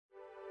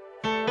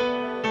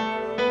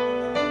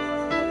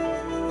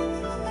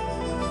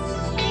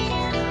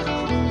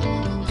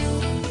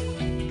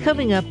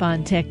Coming up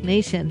on Tech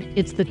Nation,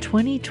 it's the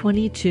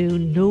 2022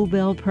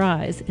 Nobel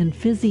Prize in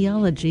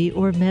Physiology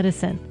or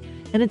Medicine.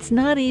 And it's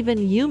not even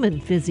human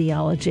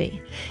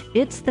physiology.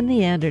 It's the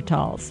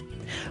Neanderthals.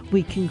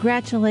 We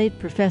congratulate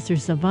Professor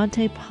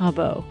Svante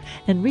Pääbo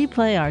and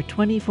replay our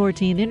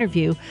 2014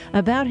 interview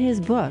about his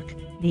book,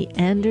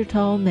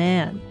 Neanderthal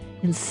Man,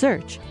 In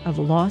Search of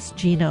Lost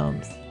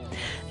Genomes.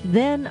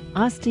 Then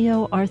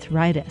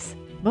osteoarthritis,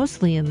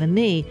 mostly in the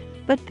knee,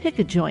 but pick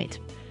a joint.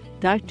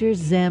 Dr.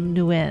 Zem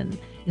Nguyen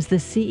is the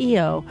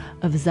CEO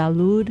of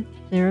Zalud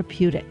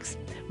Therapeutics.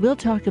 We'll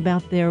talk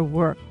about their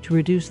work to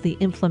reduce the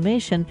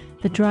inflammation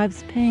that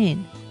drives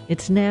pain.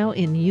 It's now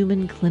in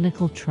human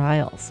clinical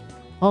trials.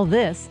 All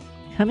this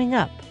coming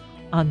up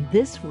on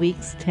this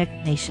week's Tech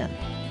Nation.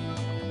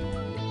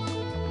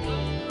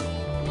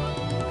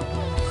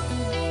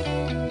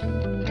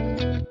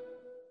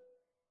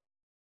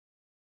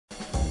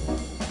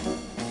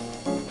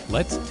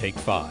 Let's Take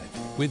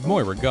 5 with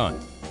Moira Gunn.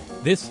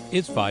 This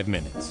is 5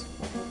 Minutes.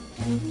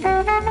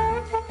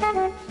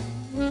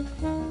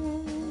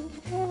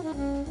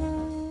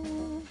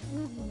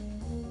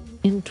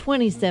 In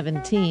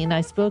 2017,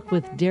 I spoke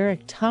with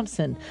Derek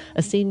Thompson,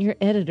 a senior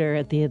editor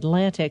at The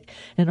Atlantic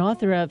and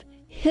author of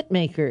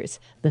Hitmakers,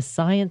 The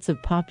Science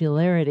of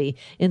Popularity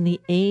in the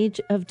Age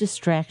of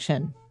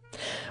Distraction.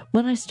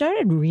 When I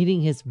started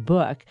reading his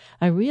book,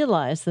 I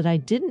realized that I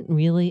didn't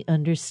really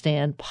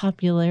understand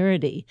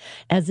popularity,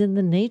 as in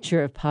the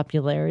nature of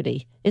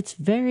popularity, its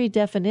very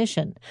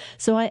definition.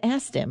 So I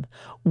asked him,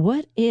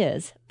 what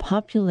is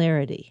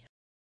popularity?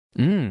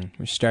 We're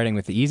starting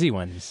with the easy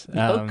ones.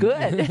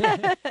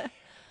 Good.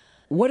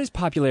 What is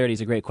popularity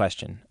is a great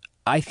question.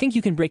 I think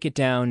you can break it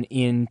down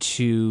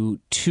into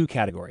two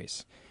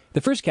categories.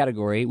 The first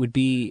category would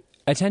be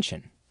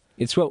attention.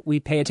 It's what we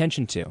pay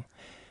attention to.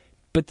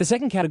 But the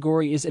second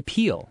category is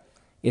appeal.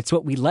 It's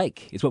what we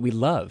like. It's what we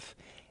love.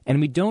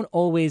 And we don't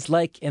always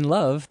like and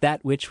love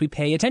that which we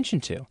pay attention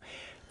to.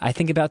 I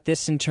think about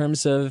this in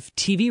terms of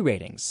TV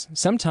ratings.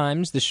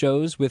 Sometimes the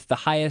shows with the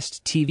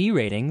highest TV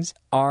ratings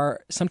are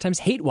sometimes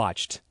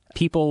hate-watched.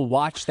 People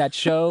watch that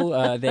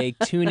show, they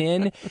tune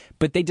in,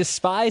 but they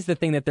despise the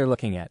thing that they're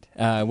looking at,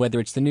 whether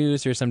it's the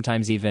news or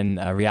sometimes even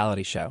a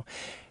reality show.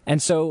 And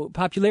so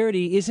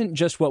popularity isn't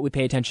just what we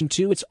pay attention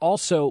to, it's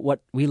also what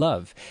we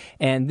love.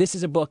 And this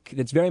is a book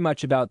that's very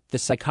much about the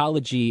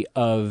psychology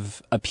of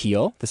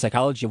appeal, the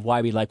psychology of why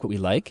we like what we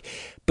like,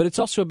 but it's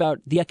also about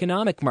the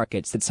economic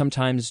markets that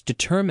sometimes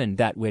determine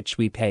that which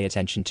we pay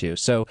attention to.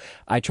 So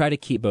I try to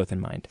keep both in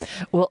mind.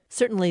 Well,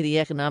 certainly the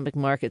economic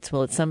markets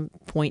will at some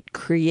point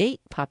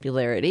create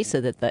popularity so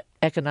that the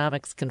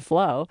economics can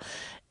flow.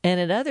 And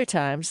at other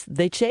times,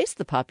 they chase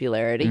the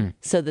popularity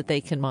so that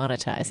they can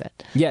monetize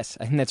it. Yes,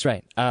 I think that's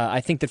right. I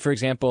think that, for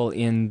example,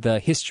 in the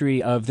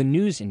history of the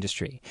news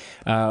industry,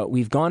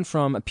 we've gone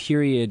from a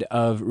period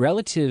of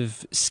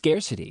relative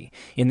scarcity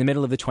in the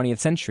middle of the 20th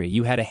century.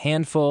 You had a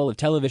handful of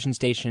television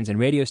stations and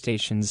radio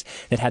stations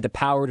that had the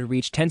power to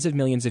reach tens of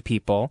millions of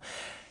people.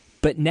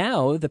 But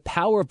now the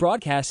power of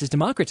broadcast is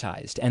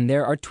democratized, and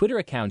there are Twitter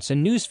accounts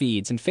and news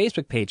feeds and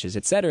Facebook pages,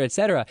 et cetera,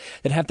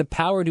 that have the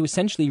power to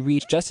essentially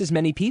reach just as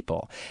many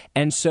people.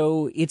 And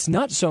so it's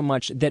not so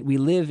much that we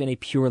live in a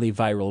purely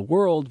viral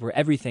world where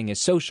everything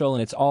is social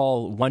and it's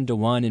all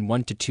 1-to-1 and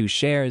 1-to-2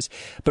 shares,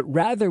 but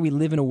rather we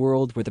live in a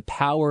world where the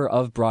power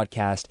of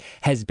broadcast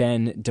has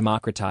been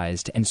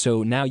democratized. And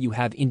so now you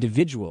have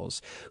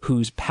individuals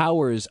whose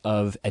powers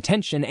of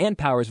attention and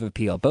powers of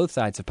appeal, both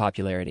sides of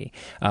popularity,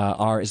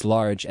 are as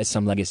large as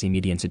some legacy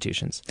media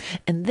institutions.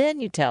 And then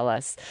you tell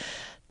us,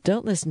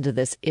 don't listen to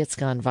this, it's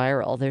gone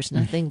viral. There's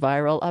nothing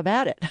viral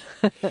about it.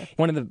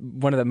 One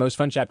of the most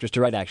fun chapters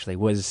to write, actually,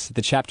 was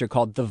the chapter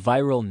called The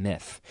Viral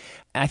Myth.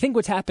 I think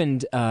what's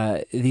happened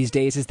these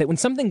days is that when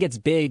something gets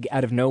big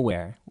out of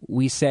nowhere,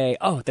 we say,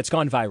 oh, that's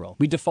gone viral.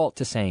 We default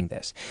to saying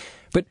this.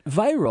 But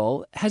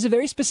viral has a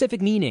very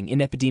specific meaning in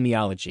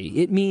epidemiology.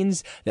 It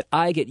means that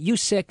I get you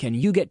sick and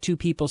you get two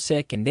people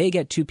sick and they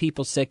get two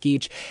people sick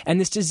each.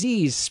 And this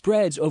disease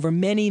spreads over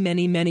many,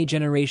 many, many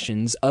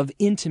generations of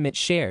intimate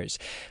shares.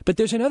 But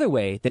there's another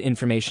way that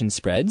information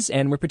spreads,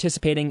 and we're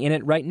participating in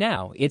it right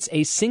now. It's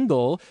a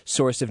single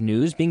source of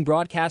news being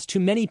broadcast to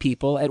many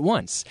people at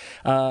once.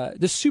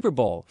 The Super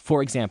Bowl,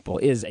 for example,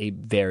 is a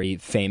very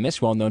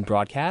famous, well-known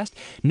broadcast.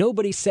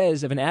 Nobody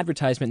says of an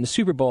advertisement in the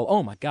Super Bowl,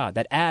 oh my God,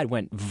 that ad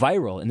went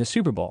viral in the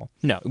Super Bowl.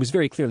 No, it was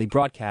very clearly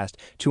broadcast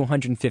to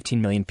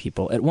 115 million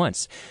people at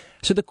once.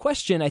 So the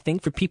question, I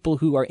think, for people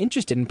who are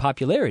interested in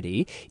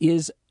popularity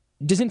is,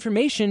 does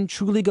information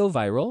truly go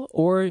viral,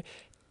 or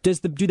do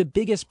the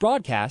biggest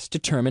broadcasts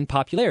determine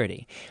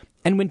popularity?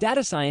 And when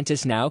data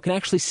scientists now can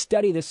actually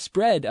study the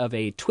spread of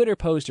a Twitter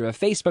post or a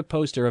Facebook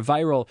post or a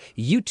viral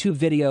YouTube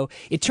video,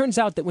 it turns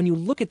out that when you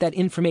look at that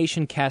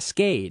information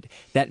cascade,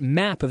 that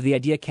map of the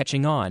idea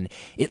catching on,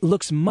 it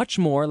looks much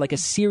more like a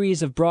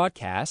series of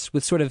broadcasts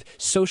with sort of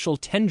social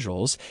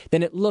tendrils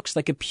than it looks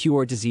like a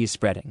pure disease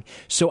spreading.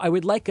 So I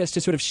would like us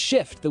to sort of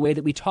shift the way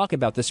that we talk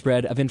about the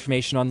spread of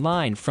information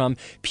online from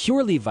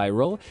purely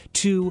viral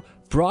to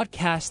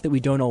broadcasts that we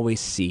don't always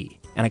see.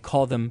 And I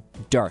call them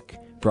dark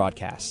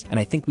broadcasts. And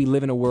I think we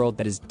live in a world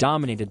that is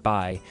dominated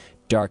by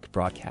dark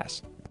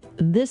broadcasts.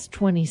 This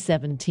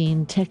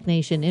 2017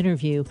 TechNation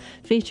interview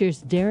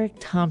features Derek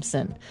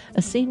Thompson,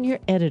 a senior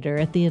editor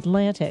at The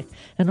Atlantic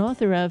and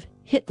author of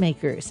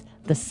Hitmakers,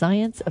 The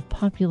Science of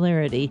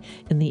Popularity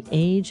in the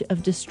Age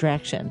of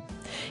Distraction.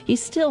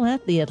 He's still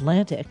at The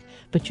Atlantic,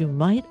 but you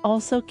might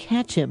also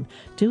catch him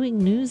doing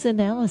news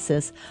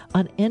analysis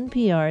on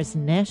NPR's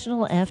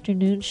National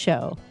Afternoon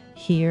Show,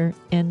 Here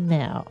and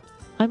Now.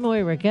 I'm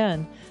Moira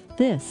Gunn.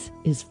 This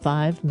is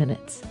 5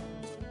 Minutes.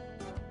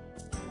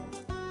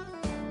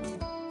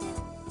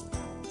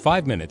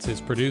 5 Minutes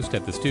is produced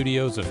at the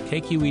studios of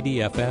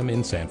KQED-FM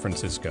in San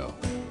Francisco.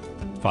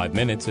 5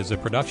 Minutes is a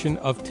production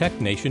of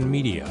TechNation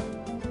Media.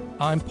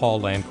 I'm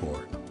Paul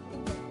Lancourt.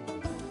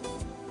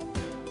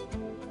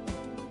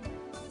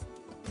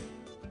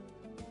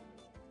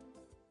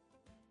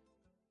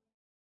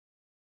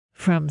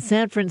 From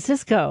San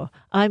Francisco,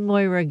 I'm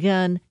Moira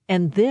Gunn,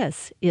 and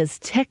this is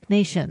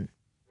TechNation.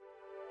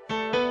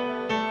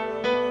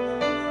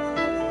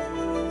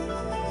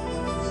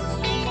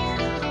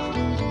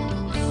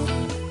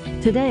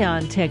 Today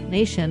on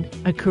TechNation,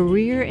 a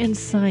career in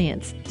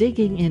science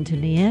digging into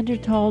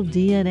Neanderthal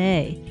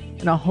DNA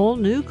and a whole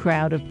new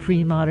crowd of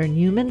pre-modern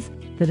humans,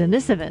 the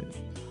Denisovans.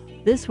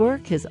 This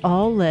work has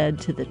all led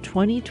to the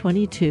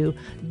 2022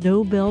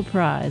 Nobel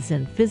Prize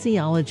in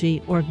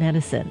Physiology or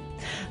Medicine.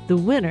 The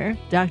winner,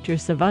 Dr.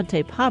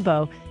 Svante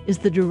Pääbo, is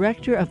the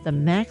director of the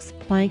Max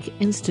Planck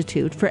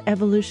Institute for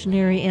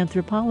Evolutionary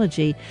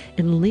Anthropology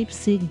in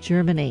Leipzig,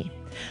 Germany.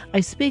 I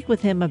speak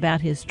with him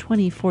about his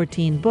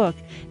 2014 book,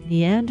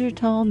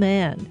 Neanderthal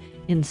Man,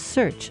 In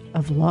Search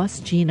of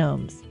Lost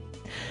Genomes.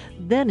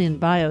 Then in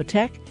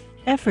biotech,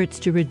 efforts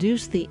to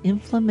reduce the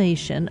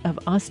inflammation of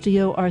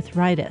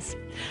osteoarthritis.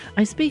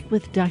 I speak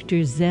with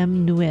Dr.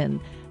 Zem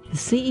Nguyen, the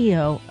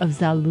CEO of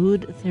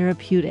Zalud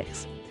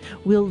Therapeutics.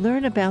 We'll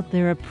learn about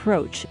their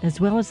approach as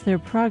well as their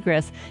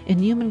progress in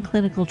human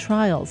clinical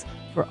trials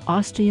for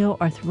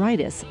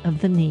osteoarthritis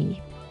of the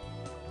knee.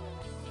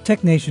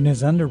 TechNation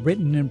is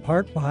underwritten in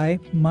part by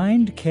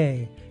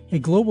MindK, a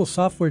global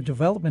software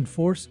development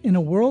force in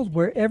a world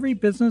where every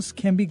business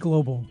can be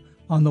global.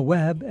 On the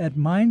web at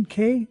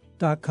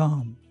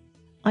mindk.com.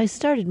 I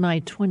started my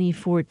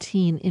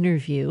 2014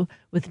 interview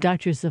with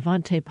Dr.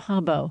 Svante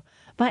Pääbo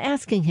by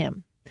asking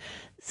him,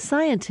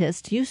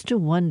 scientists used to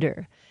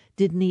wonder,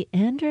 did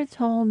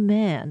Neanderthal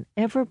man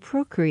ever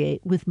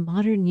procreate with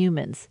modern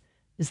humans?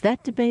 Is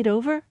that debate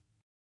over?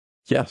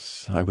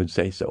 Yes, I would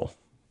say so.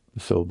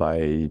 So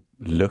by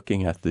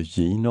looking at the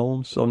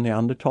genomes of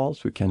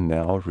Neanderthals, we can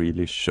now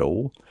really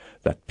show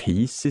that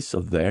pieces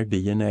of their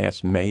DNA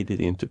has made it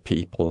into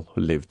people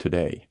who live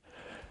today.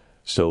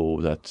 So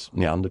that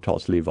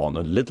Neanderthals live on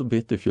a little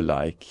bit, if you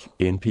like,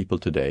 in people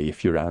today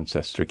if your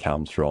ancestor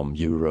comes from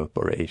Europe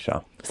or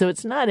Asia. So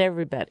it's not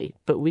everybody,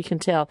 but we can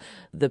tell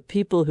the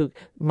people who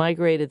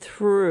migrated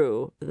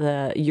through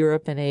the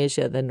Europe and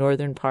Asia, the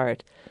northern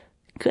part,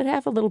 could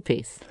have a little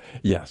piece.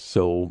 Yes,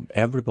 so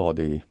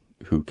everybody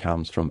who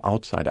comes from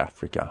outside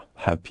Africa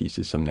have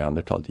pieces of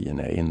Neanderthal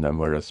DNA in them,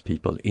 whereas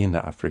people in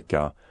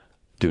Africa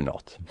do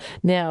not.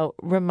 Now,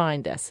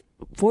 remind us,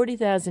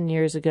 40,000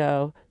 years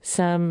ago,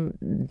 some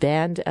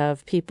band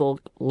of people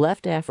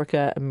left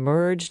Africa,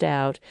 emerged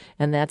out,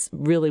 and that's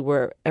really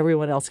where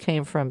everyone else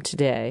came from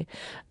today.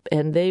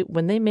 And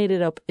when they made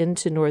it up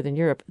into Northern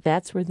Europe,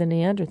 that's where the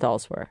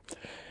Neanderthals were.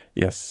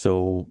 Yes,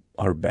 so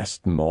our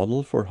best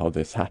model for how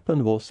this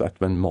happened was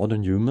that when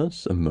modern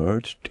humans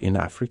emerged in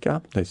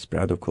Africa, they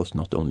spread, of course,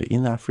 not only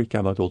in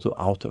Africa, but also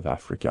out of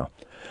Africa.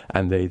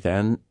 And they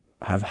then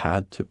have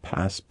had to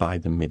pass by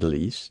the Middle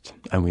East.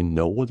 And we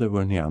know there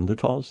were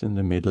Neanderthals in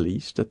the Middle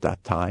East at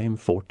that time,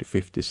 40,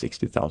 50,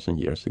 60,000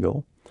 years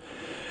ago.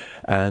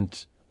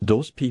 And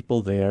those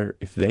people there,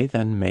 if they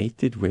then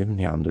mated with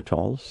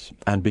Neanderthals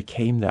and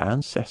became the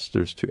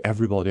ancestors to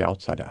everybody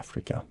outside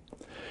Africa,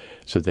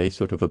 so they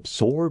sort of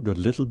absorbed a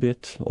little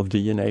bit of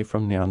DNA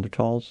from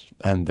Neanderthals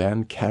and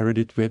then carried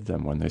it with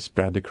them when they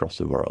spread across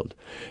the world.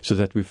 So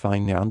that we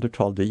find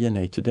Neanderthal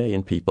DNA today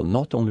in people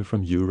not only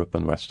from Europe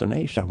and Western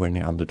Asia, where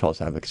Neanderthals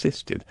have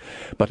existed,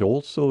 but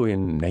also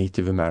in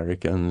Native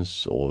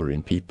Americans or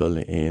in people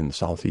in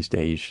Southeast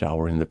Asia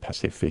or in the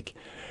Pacific,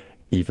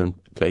 even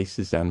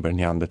places then where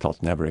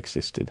Neanderthals never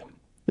existed.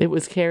 It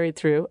was carried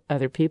through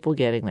other people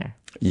getting there.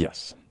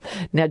 Yes.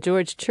 Now,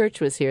 George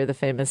Church was here, the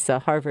famous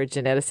Harvard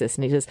geneticist,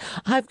 and he says,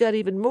 I've got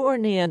even more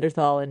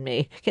Neanderthal in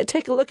me.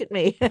 Take a look at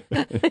me.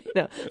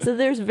 So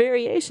there's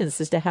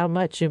variations as to how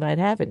much you might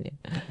have in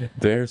you.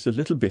 There's a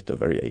little bit of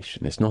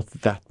variation. It's not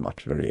that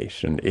much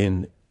variation.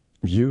 In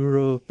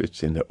Europe,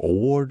 it's in the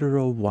order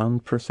of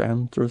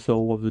 1% or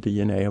so of the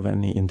DNA of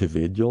any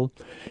individual.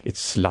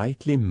 It's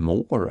slightly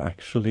more,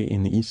 actually,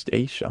 in East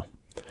Asia.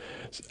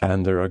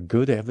 And there are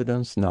good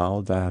evidence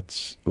now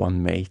that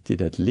one mated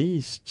at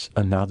least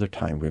another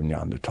time with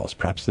Neanderthals,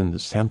 perhaps in the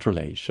Central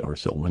Asia or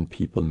so, when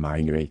people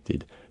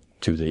migrated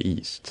to the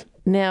east.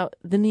 Now,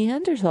 the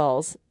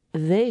Neanderthals,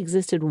 they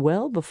existed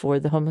well before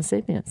the Homo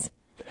sapiens.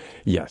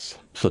 Yes.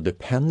 So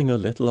depending a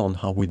little on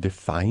how we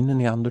define a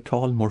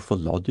Neanderthal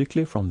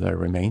morphologically from their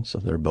remains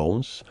of their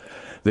bones,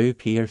 they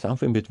appear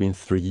something between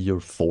 300,000 or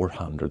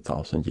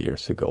 400,000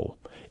 years ago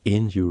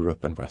in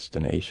Europe and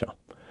Western Asia.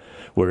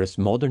 Whereas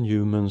modern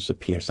humans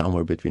appear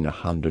somewhere between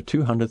 100,000 to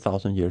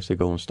 200,000 years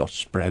ago and start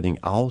spreading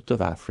out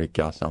of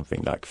Africa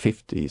something like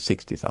 50,000,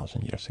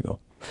 60,000 years ago.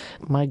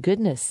 My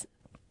goodness,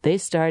 they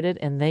started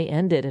and they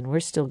ended and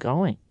we're still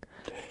going.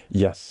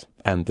 Yes,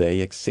 and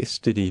they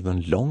existed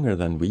even longer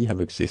than we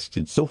have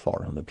existed so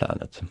far on the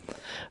planet.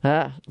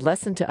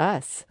 Lesson to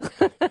us.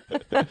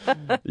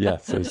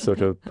 Yes, so it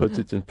sort of puts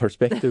it in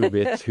perspective a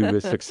bit who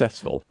is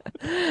successful.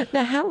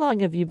 Now, how long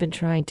have you been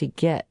trying to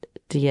get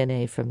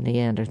DNA from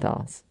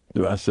Neanderthals?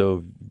 Well,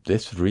 so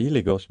this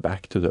really goes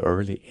back to the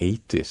early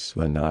 80s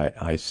when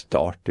I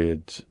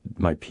started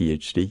my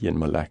PhD in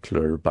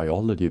molecular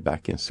biology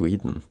back in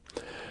Sweden.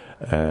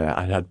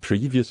 I had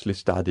previously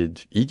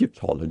studied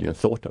Egyptology and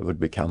thought I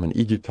would become an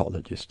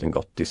Egyptologist and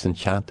got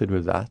disenchanted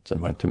with that and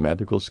went to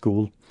medical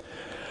school.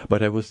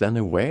 But I was then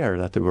aware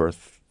that there were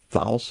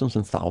thousands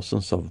and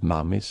thousands of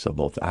mummies of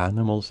both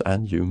animals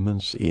and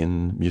humans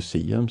in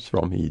museums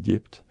from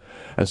Egypt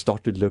and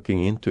started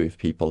looking into if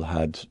people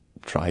had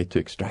tried to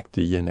extract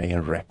DNA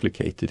and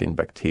replicate it in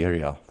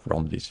bacteria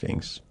from these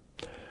things.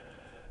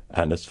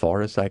 And as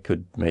far as I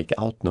could make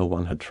out, no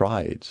one had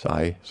tried, so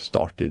I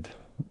started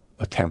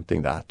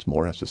attempting that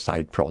more as a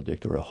side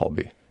project or a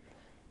hobby.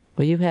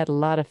 Well, you had a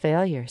lot of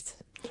failures.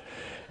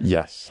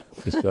 Yes,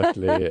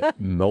 certainly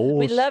most.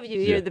 We love you.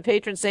 You're the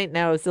patron saint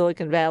now of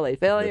Silicon Valley.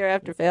 Failure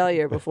after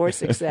failure before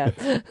success.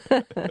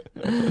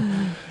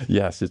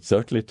 Yes, it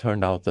certainly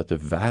turned out that the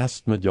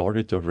vast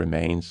majority of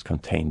remains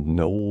contained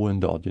no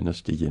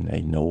endogenous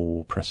DNA,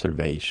 no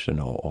preservation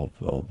of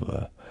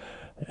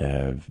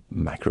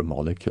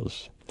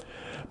macromolecules.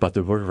 But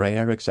there were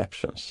rare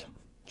exceptions.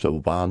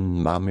 So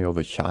one mummy of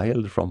a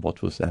child from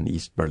what was then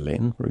East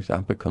Berlin, for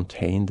example,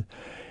 contained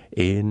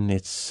in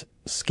its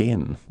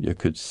skin, you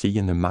could see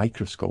in the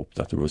microscope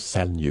that there was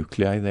cell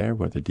nuclei there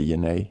where the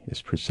DNA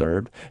is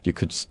preserved. You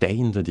could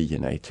stain the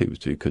DNA too,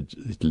 so you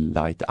could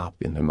light up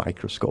in the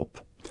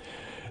microscope.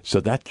 So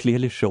that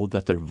clearly showed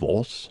that there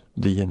was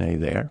DNA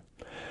there.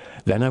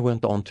 Then I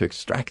went on to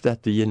extract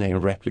that DNA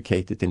and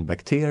replicate it in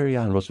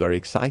bacteria and was very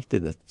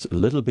excited that a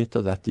little bit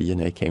of that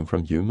DNA came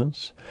from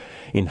humans.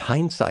 In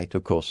hindsight,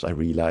 of course, I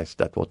realized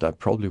that what I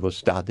probably was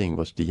studying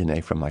was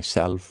DNA from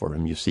myself or a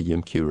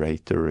museum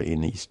curator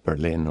in East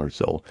Berlin or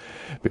so.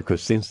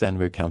 Because since then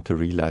we've come to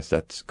realize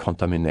that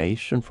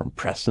contamination from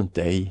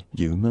present-day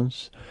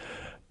humans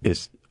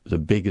is the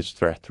biggest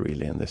threat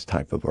really in this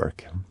type of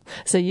work.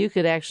 So you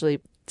could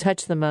actually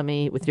touch the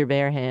mummy with your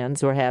bare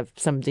hands or have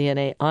some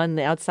DNA on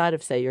the outside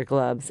of, say, your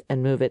gloves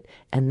and move it,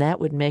 and that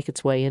would make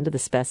its way into the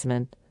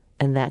specimen,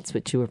 and that's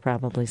what you were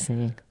probably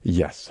seeing.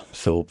 Yes.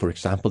 So, for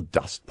example,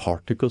 dust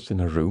particles in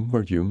a room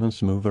where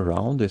humans move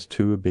around is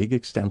to a big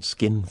extent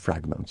skin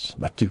fragments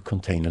that do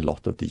contain a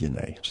lot of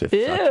DNA. So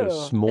if such a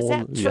small, is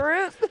that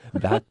true?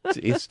 That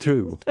is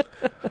true.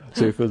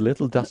 So if a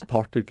little dust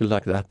particle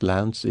like that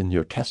lands in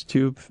your test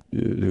tube,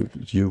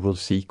 you will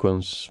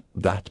sequence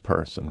that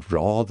person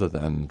rather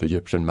than the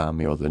Egyptian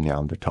mummy or the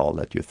Neanderthal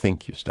that you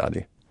think you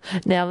study.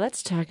 Now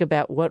let's talk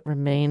about what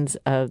remains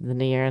of the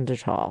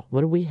Neanderthal. What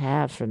do we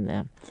have from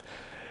them?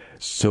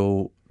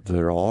 So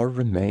there are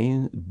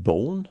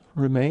bone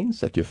remains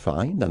that you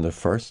find, and the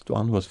first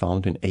one was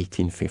found in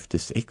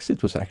 1856.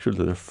 It was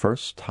actually the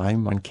first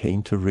time one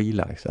came to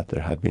realize that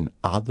there had been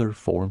other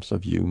forms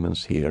of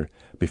humans here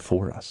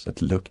before us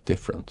that looked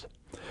different.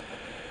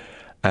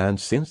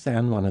 And since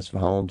then one has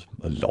found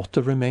a lot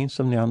of remains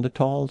of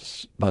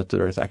Neanderthals, but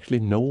there is actually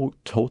no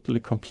totally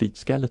complete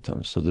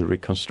skeletons. So the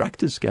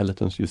reconstructed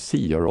skeletons you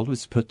see are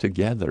always put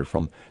together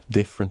from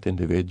different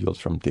individuals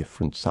from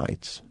different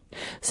sites.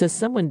 So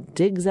someone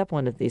digs up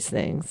one of these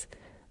things,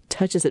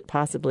 touches it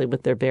possibly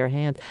with their bare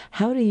hands.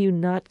 How do you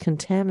not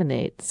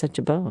contaminate such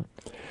a bone?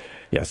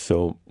 Yes,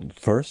 so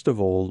first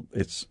of all,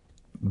 it's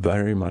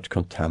very much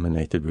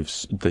contaminated with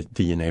the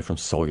DNA from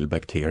soil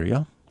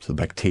bacteria. So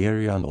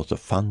bacteria and also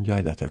fungi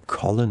that have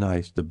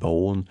colonized the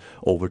bone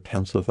over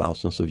tens of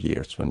thousands of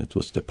years when it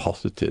was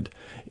deposited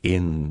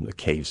in the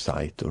cave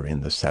site or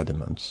in the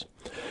sediments.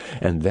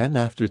 And then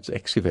after it's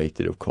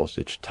excavated, of course,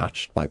 it's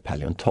touched by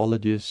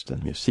paleontologists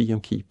and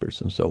museum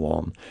keepers and so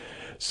on.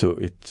 So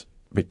it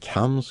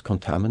becomes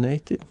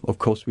contaminated. Of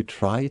course, we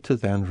try to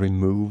then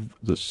remove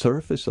the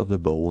surface of the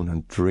bone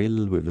and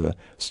drill with a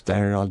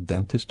sterile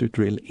dentistry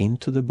drill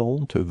into the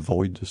bone to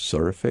avoid the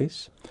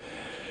surface.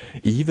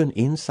 Even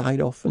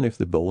inside often, if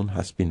the bone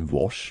has been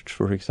washed,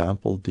 for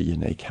example,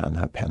 DNA can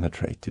have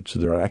penetrated. So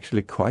there are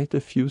actually quite a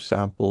few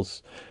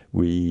samples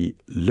we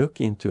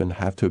look into and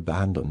have to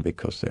abandon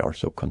because they are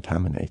so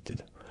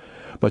contaminated.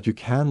 But you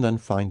can then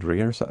find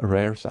rare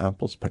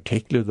samples,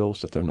 particularly those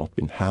that have not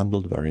been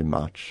handled very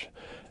much,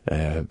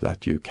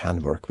 that you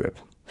can work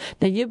with.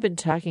 Now, you've been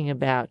talking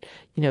about,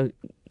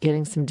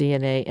 getting some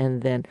DNA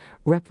and then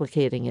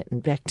replicating it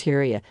in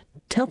bacteria.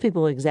 Tell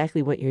people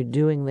exactly what you're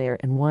doing there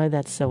and why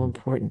that's so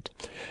important.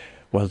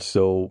 Well,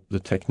 so the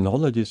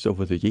technologies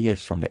over the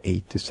years from the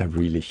 80s have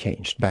really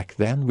changed. Back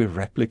then, we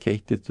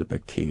replicated the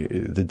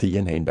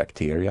DNA in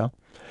bacteria.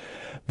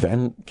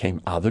 Then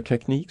came other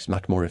techniques,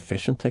 much more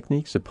efficient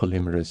techniques, the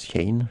polymerase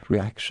chain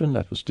reaction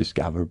that was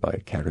discovered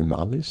by Kary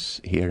Mullis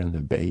here in the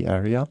Bay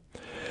Area,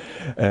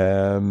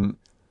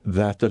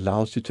 that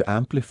allows you to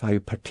amplify a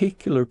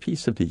particular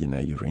piece of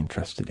DNA you're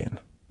interested in.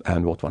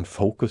 And what one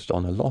focused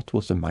on a lot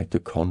was the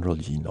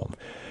mitochondrial genome.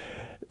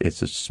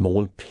 It's a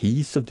small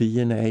piece of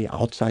DNA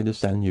outside the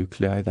cell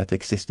nuclei that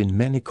exists in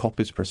many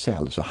copies per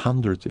cell, so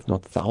hundreds if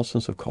not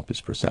thousands of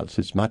copies per cell. So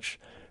it's much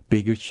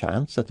bigger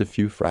chance that a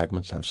few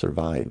fragments have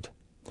survived.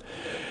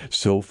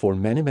 So for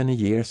many, many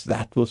years,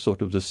 that was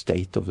sort of the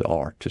state of the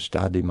art, to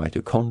study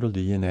mitochondrial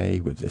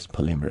DNA with this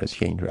polymerase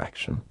chain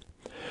reaction.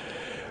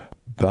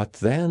 But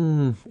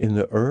then in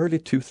the early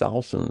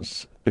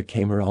 2000s, there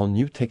came around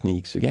new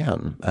techniques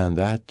again, and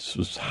that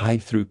was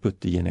high-throughput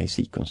DNA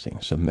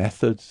sequencing. So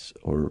methods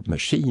or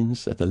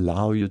machines that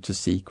allow you to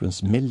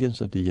sequence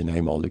millions of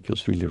DNA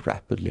molecules really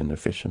rapidly and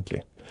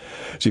efficiently.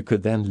 So you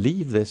could then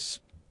leave this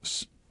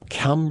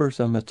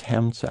cumbersome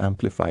attempt to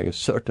amplify a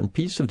certain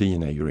piece of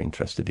DNA you're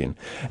interested in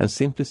and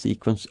simply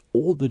sequence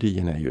all the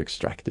DNA you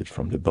extracted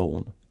from the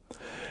bone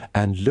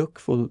and look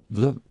for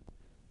the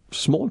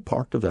small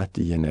part of that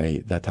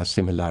DNA that has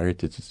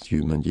similarity to the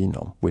human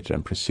genome, which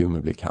then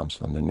presumably comes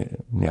from the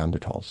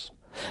Neanderthals.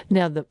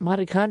 Now, the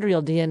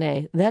mitochondrial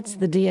DNA, that's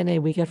the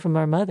DNA we get from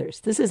our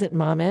mothers. This isn't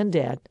mom and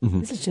dad.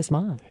 Mm-hmm. This is just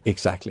mom.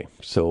 Exactly.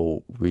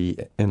 So we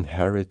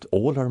inherit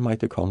all our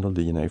mitochondrial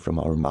DNA from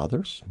our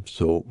mothers.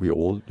 So we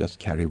all just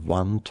carry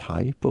one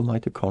type of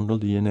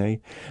mitochondrial DNA.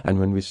 And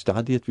when we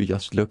study it, we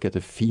just look at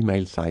the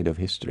female side of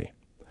history.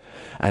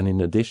 And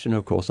in addition,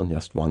 of course, on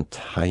just one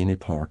tiny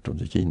part of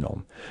the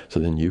genome. So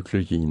the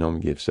nuclear genome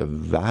gives a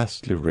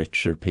vastly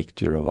richer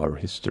picture of our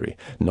history,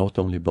 not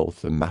only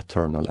both the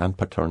maternal and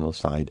paternal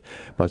side,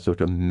 but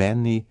sort of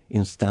many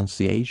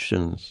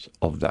instantiations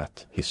of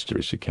that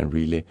history. So you can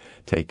really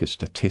take a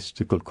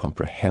statistical,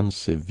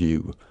 comprehensive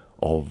view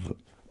of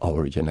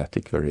our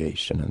genetic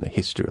variation and the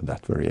history of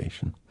that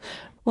variation.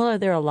 Well, are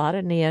there a lot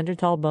of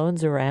Neanderthal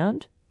bones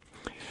around?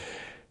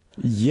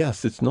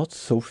 Yes, it's not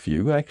so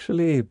few,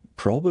 actually,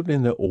 probably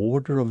in the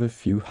order of a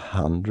few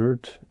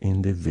hundred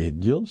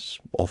individuals,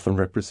 often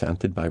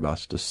represented by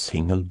just a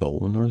single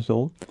bone or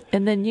so.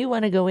 And then you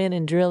want to go in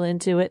and drill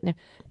into it. Now,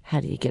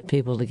 how do you get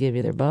people to give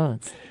you their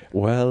bones?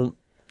 Well,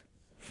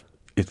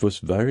 it was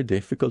very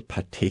difficult,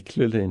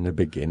 particularly in the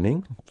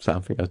beginning,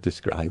 something as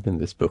described in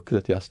this book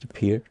that just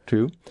appeared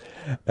too.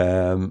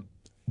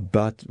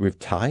 But with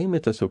time,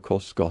 it has, of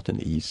course, gotten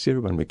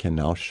easier when we can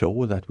now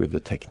show that with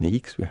the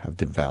techniques we have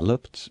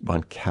developed,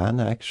 one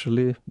can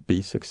actually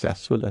be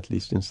successful, at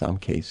least in some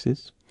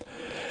cases.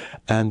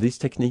 And these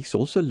techniques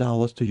also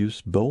allow us to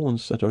use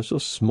bones that are so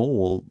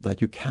small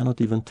that you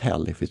cannot even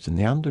tell if it's a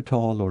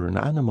Neanderthal or an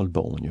animal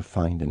bone you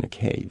find in a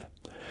cave.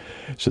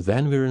 So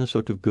then we're in a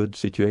sort of good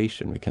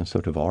situation. We can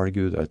sort of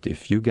argue that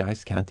if you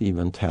guys can't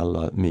even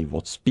tell me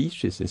what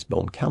species this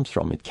bone comes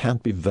from, it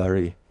can't be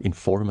very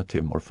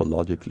informative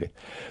morphologically.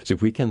 So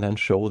if we can then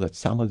show that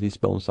some of these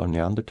bones are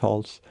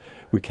Neanderthals,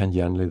 we can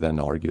generally then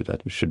argue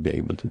that we should be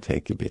able to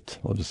take a bit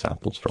of the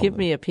samples from Give them.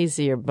 me a piece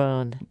of your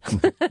bone.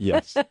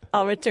 Yes.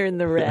 I'll return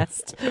the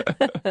rest.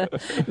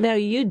 Now,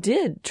 you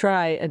did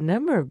try a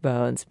number of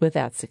bones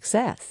without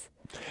success.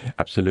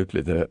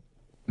 Absolutely. The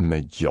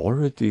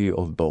majority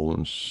of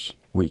bones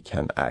we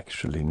can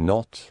actually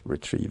not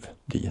retrieve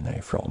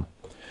DNA from.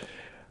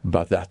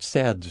 But that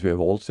said, we have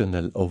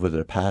also over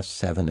the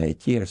past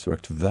 7-8 years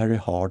worked very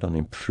hard on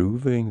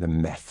improving the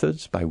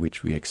methods by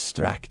which we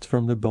extract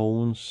from the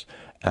bones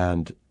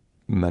and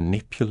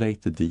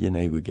manipulate the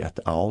DNA we get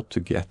out to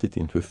get it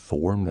into a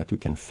form that we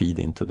can feed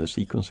into the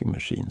sequencing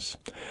machines.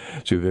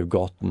 So we've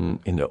gotten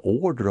in the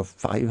order of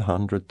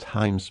 500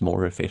 times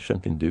more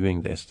efficient in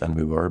doing this than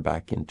we were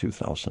back in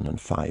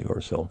 2005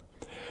 or so.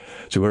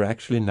 So we're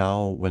actually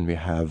now, when we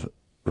have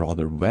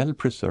rather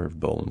well-preserved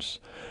bones,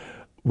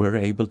 we're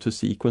able to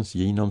sequence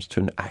genomes to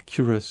an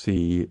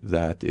accuracy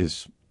that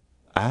is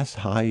as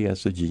high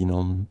as the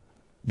genome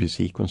we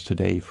sequence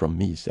today from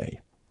me, say.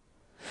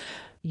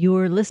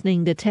 You're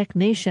listening to Tech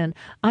Nation.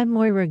 I'm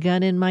Moira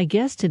Gunn, my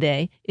guest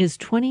today is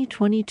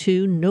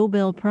 2022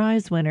 Nobel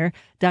Prize winner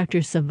Dr.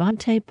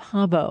 Svante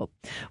Pääbo.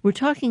 We're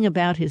talking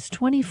about his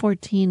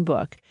 2014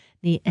 book,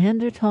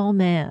 Neanderthal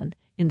Man,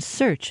 In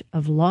Search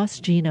of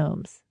Lost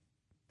Genomes.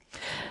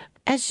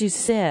 As you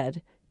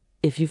said,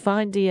 if you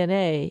find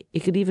DNA, it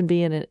could even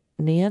be in a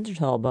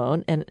Neanderthal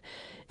bone, and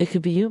it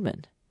could be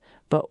human.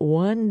 But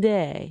one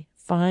day,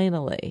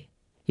 finally,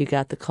 you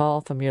got the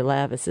call from your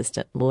lab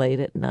assistant late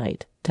at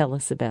night. Tell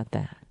us about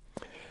that.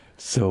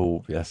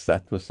 So, yes,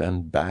 that was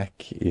then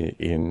back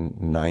in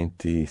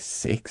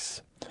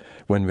 96,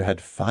 when we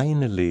had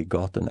finally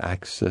gotten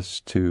access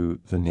to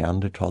the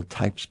Neanderthal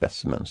type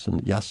specimens,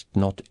 and just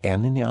not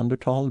any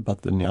Neanderthal,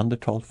 but the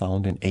Neanderthal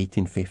found in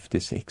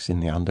 1856 in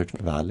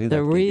Neanderthal Valley.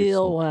 The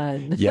real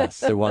one. Yes,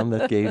 the one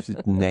that gave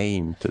its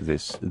name to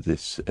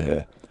this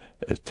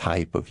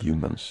type of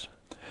humans.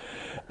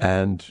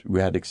 And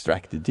we had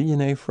extracted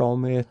DNA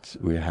from it.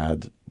 We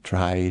had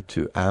tried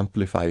to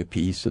amplify a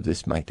piece of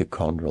this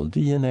mitochondrial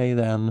DNA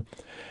then,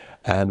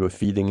 and we're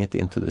feeding it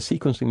into the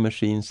sequencing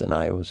machines, and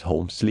I was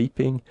home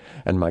sleeping.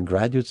 And my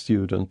graduate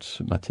student,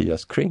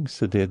 Matthias Krings,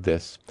 who did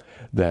this,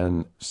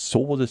 then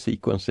saw the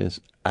sequences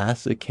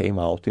as they came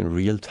out in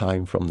real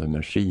time from the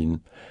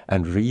machine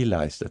and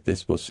realized that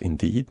this was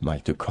indeed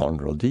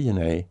mitochondrial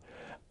DNA,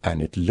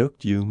 and it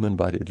looked human,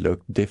 but it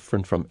looked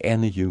different from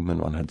any human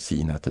one had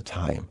seen at the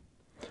time.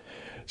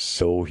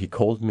 So he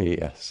called me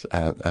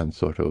and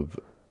sort of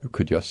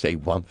could just say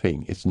one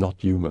thing: it's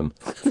not human.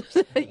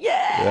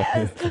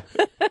 Yes!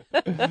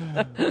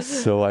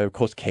 So I, of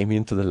course, came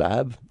into the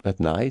lab at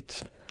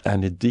night,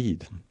 and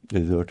indeed,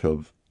 we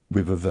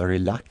were very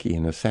lucky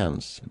in a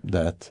sense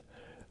that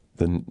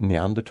the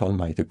Neanderthal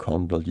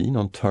mitochondrial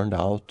genome turned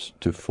out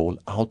to fall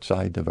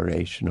outside the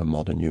variation of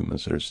modern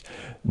humans. There's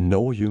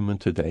no human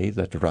today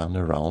that run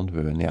around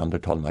with a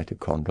Neanderthal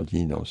mitochondrial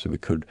genome, so we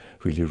could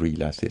really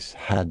realize this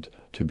had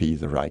to be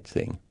the right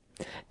thing.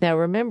 Now,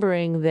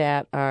 remembering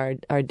that our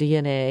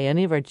DNA,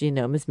 any of our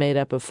genome, is made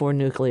up of 4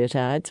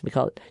 nucleotides. We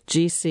call it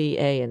G, C,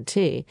 A, and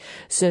T.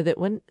 So that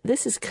when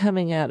this is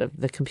coming out of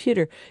the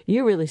computer,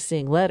 you're really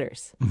seeing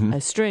letters,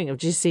 a string of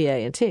G, C,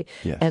 A, and T.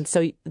 Yes. And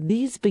so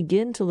these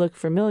begin to look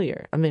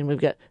familiar. I mean, we've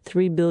got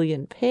 3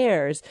 billion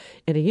pairs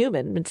in a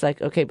human. It's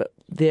like, okay, but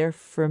they're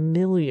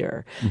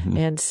familiar.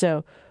 And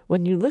so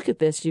when you look at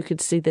this, you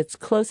could see that's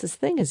closest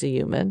thing is a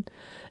human.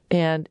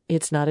 And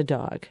it's not a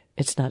dog.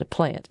 It's not a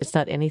plant. It's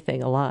not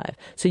anything alive.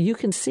 So you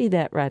can see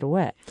that right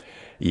away.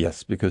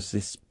 Yes, because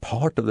this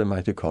part of the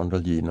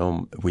mitochondrial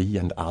genome we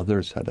and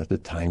others had at the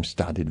time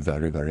studied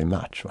very, very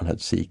much. One had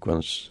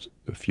sequenced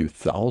a few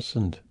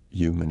thousand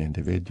human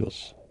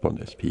individuals from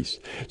this piece.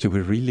 So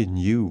we really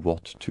knew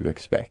what to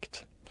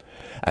expect.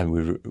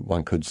 And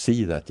one could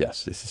see that,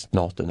 yes, this is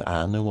not an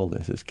animal.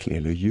 This is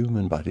clearly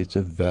human, but it's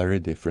a very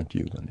different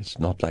human. It's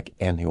not like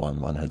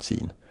anyone one had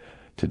seen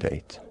to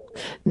date.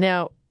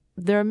 Now,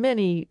 there are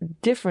many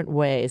different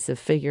ways of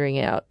figuring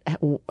out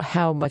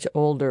how much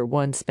older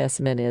one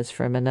specimen is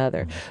from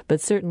another. But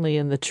certainly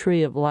in the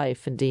tree of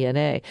life in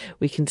DNA,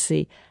 we can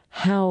see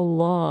how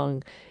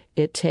long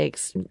it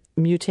takes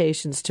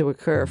mutations to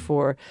occur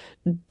for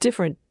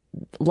different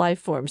life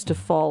forms to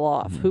fall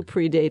off, who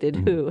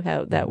predated who,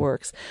 how that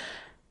works.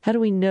 How do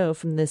we know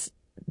from this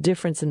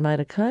difference in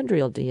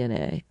mitochondrial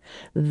DNA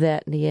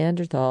that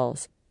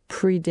Neanderthals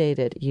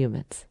predated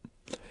humans?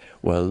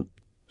 Well,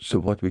 so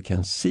what we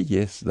can see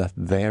is that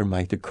their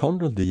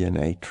mitochondrial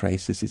DNA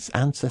traces its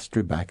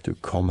ancestry back to a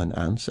common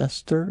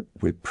ancestor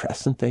with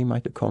present-day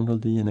mitochondrial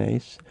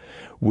DNAs,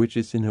 which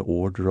is in the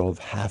order of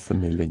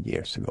 500,000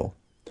 years ago.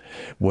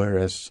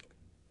 Whereas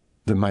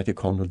the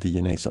mitochondrial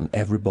DNAs on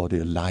everybody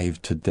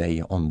alive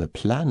today on the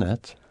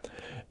planet,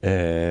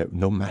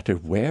 no matter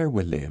where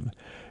we live,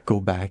 go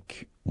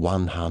back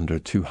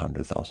 100,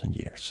 200,000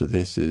 years. So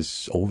this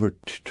is over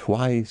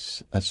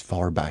twice as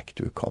far back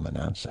to a common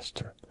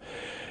ancestor.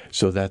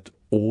 So that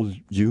all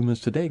humans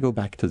today go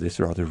back to this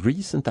rather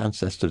recent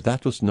ancestor.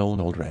 That was known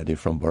already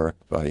from work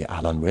by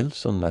Alan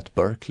Wilson at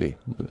Berkeley,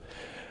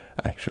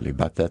 actually.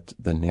 But that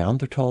the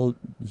Neanderthal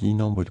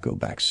genome would go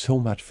back so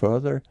much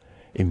further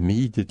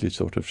immediately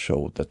sort of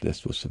showed that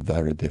this was a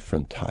very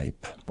different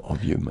type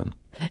of human.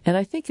 And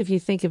I think if you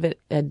think of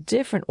it a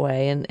different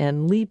way,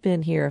 and leap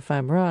in here if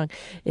I'm wrong,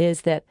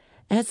 is that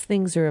as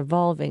things are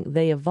evolving,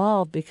 they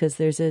evolve because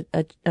there's a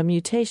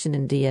mutation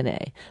in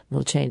DNA. A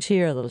little change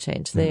here, a little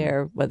change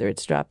there, whether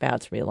it's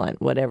dropouts, realign,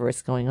 whatever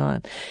is going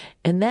on.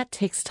 And that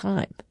takes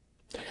time.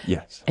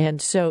 Yes.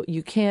 And so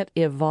you can't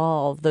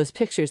evolve those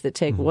pictures that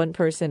take one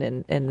person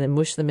and then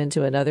mush them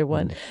into another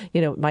one.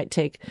 You know, it might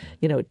take,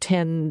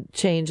 10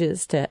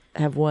 changes to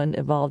have one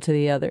evolve to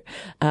the other.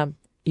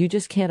 You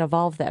just can't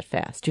evolve that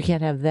fast. You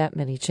can't have that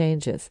many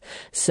changes.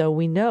 So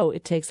we know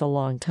it takes a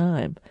long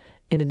time,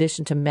 in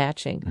addition to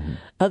matching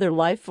other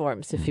life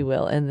forms, if you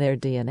will, in their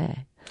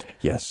DNA.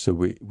 Yes, so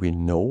we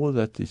know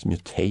that these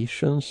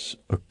mutations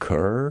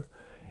occur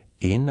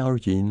in our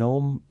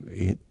genome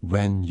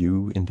when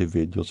new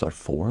individuals are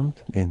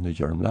formed in the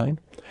germline.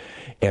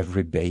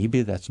 Every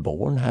baby that's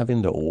born have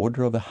in the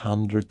order of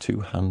 100,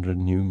 200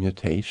 new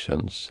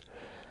mutations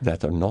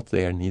that are not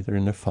there neither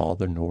in the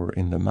father nor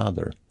in the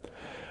mother.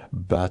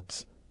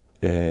 But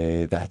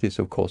that is,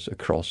 of course,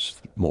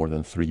 across more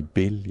than 3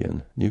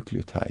 billion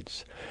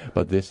nucleotides.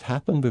 But this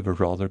happened with a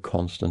rather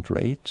constant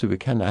rate, so we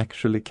can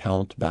actually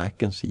count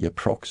back and see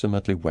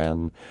approximately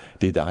when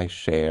did I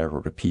share, or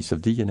a piece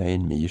of DNA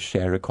in me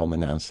share a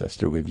common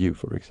ancestor with you,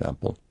 for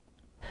example.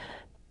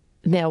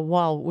 Now,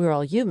 while we're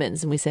all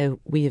humans and we say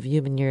we have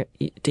human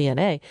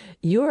DNA,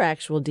 your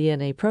actual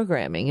DNA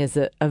programming is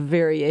a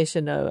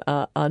variation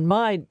on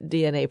my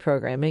DNA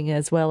programming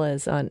as well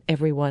as on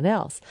everyone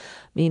else.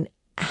 I mean,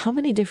 how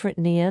many different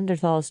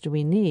Neanderthals do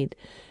we need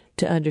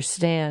to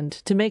understand,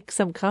 to make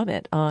some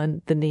comment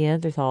on the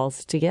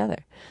Neanderthals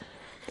together?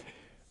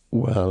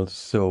 Well,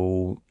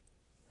 so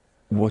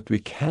what we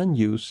can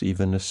use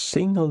even a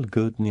single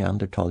good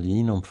Neanderthal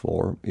genome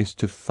for is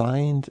to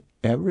find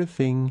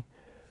everything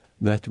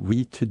that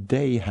we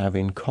today have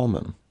in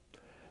common,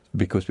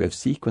 because we have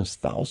sequenced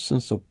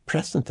thousands of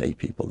present-day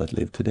people that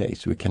live today.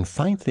 So we can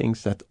find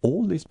things that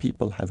all these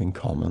people have in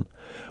common,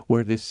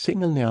 where this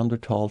single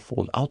Neanderthal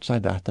falls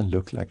outside that and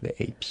look like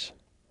the apes.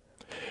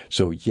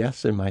 So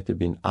yes, there might have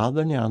been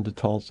other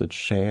Neanderthals that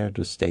shared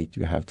the state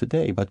you have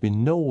today, but we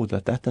know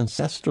that that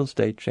ancestral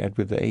state shared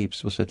with the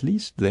apes was at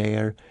least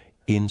there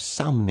in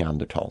some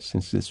Neanderthals,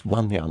 since this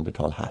one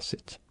Neanderthal has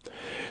it.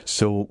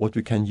 So what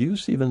we can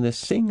use, even the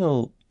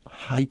single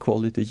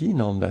high-quality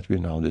genome that we're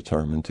now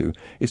determined to,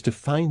 is to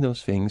find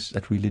those things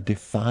that really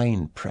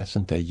define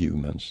present-day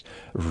humans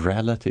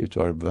relative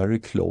to our very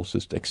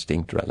closest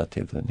extinct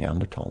relative, the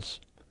Neanderthals.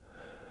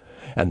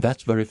 And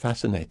that's very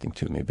fascinating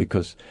to me,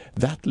 because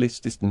that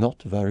list is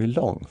not very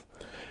long.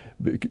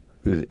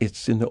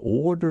 It's in the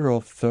order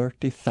of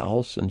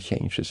 30,000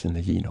 changes in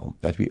the genome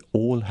that we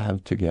all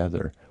have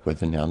together where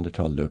the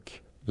Neanderthal look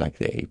like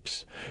the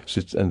apes.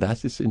 So and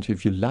that is,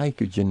 if you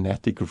like, a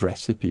genetic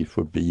recipe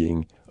for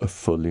being a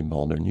fully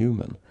modern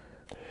human.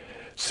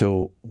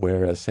 So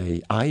whereas,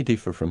 say, I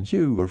differ from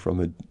you or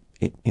from an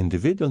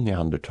individual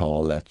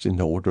Neanderthal that's in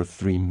the order of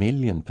 3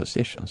 million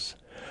positions,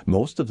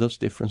 most of those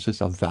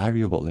differences are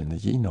variable in the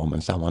genome,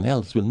 and someone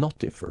else will not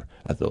differ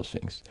at those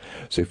things.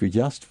 So if we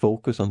just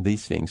focus on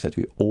these things that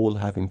we all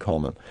have in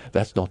common,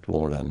 that's not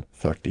more than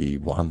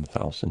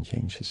 31,000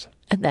 changes.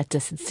 And that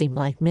doesn't seem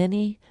like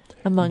many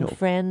among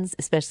friends,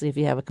 especially if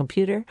you have a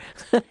computer.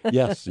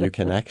 Yes, you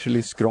can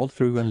actually scroll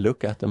through and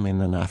look at them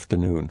in an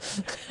afternoon.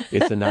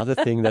 It's another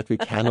thing that we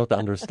cannot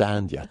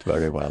understand yet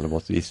very well,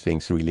 what these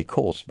things really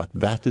cause, but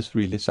that is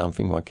really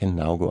something one can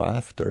now go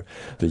after.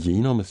 The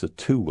genome is a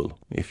tool,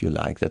 if you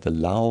like, that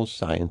allows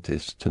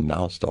scientists to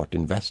now start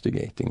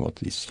investigating what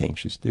these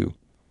changes do.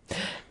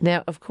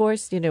 Now, of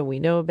course, we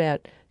know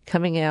about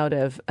coming out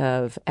of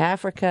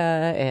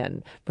Africa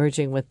and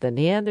merging with the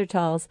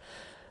Neanderthals.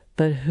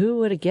 But who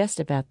would have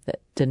guessed about the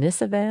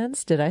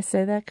Denisovans? Did I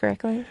say that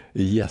correctly?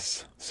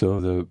 Yes.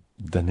 So the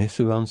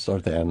Denisovans are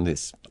then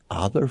this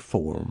other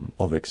form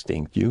of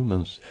extinct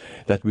humans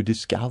that we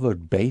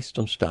discovered based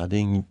on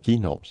studying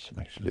genomes,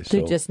 actually.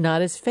 They're just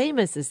not as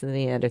famous as the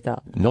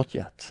Neanderthal. Not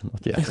yet.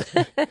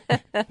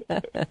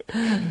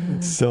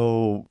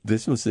 So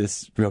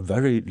we are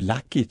very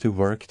lucky to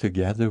work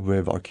together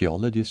with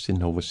archaeologists in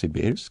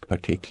Novosibirsk,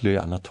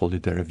 particularly Anatoly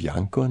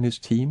Derevyanko and his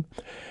team,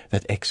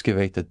 that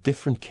excavated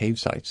different cave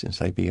sites in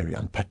Siberia,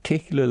 and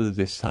particularly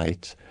this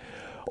site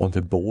on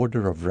the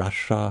border of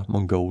Russia,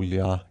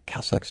 Mongolia,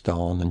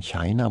 Kazakhstan and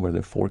China, where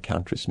the 4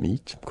 countries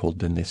meet, called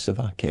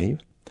Denisova Cave,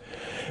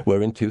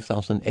 where in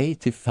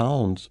 2008 he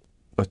found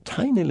a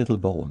tiny little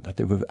bone that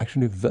they were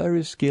actually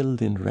very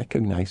skilled in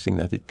recognizing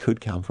that it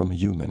could come from a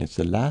human. It's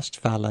the last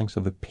phalanx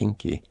of a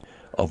pinky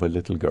of a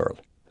little girl.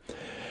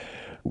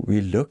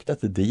 We looked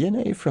at the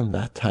DNA from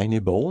that tiny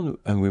bone,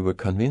 and we were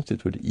convinced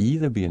it would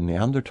either be a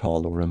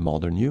Neanderthal or a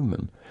modern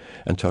human.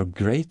 And to our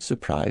great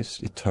surprise,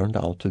 it turned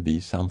out to be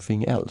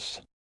something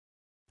else.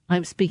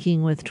 I'm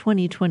speaking with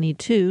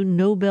 2022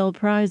 Nobel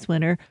Prize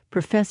winner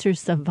Professor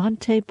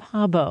Svante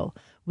Pääbo.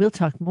 We'll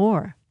talk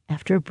more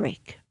after a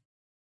break.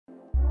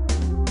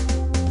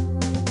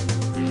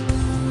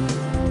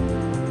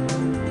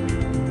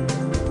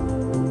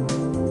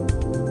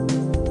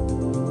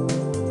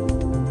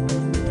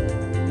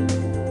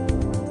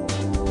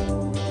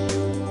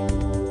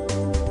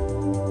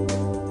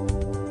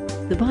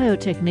 The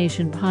Biotech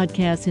Nation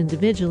podcast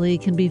individually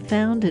can be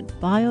found at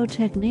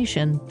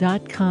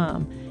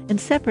biotechnation.com and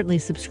separately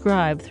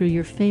subscribe through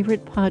your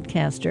favorite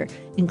podcaster,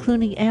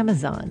 including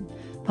Amazon.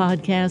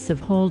 Podcasts of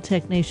whole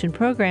Tech Nation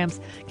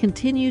programs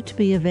continue to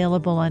be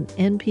available on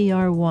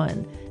NPR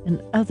One and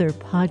other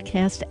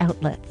podcast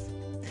outlets.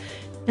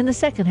 In the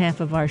second half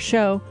of our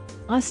show,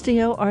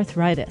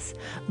 osteoarthritis,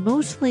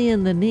 mostly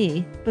in the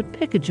knee, but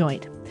pick a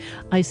joint.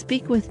 I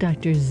speak with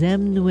Dr.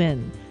 Zem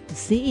Nguyen,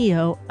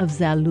 CEO of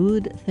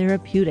Zalud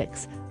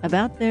Therapeutics,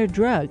 about their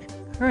drug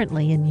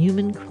currently in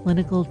human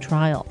clinical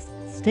trials.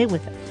 Stay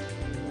with us.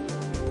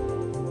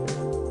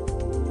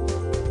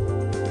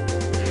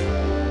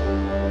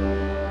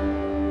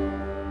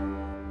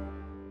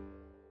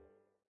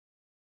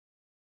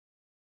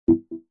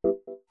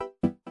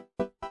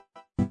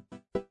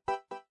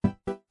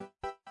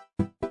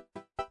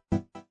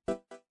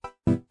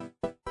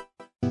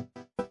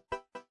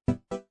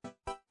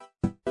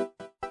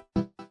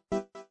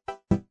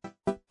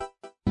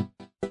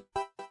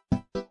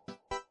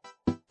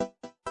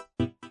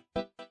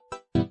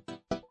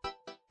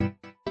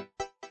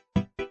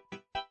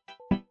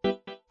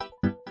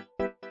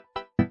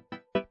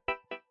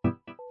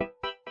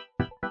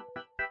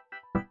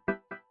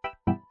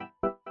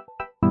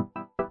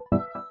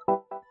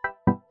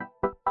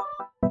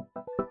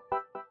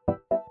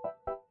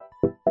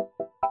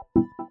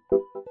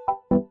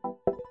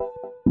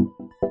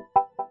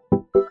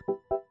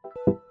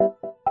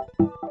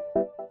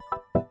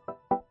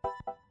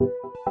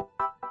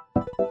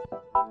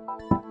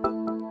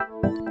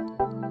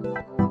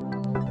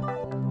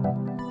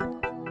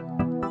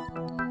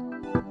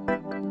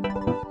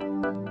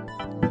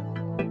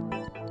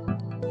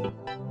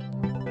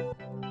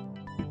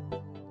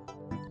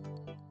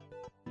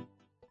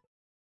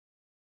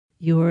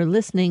 You're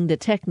listening to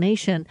Tech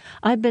Nation.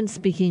 I've been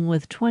speaking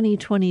with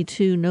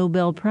 2022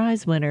 Nobel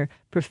Prize winner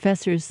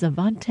Professor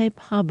Svante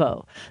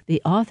Pääbo,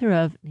 the author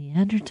of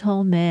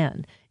Neanderthal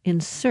Man, In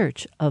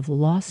Search of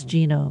Lost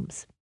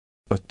Genomes.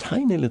 A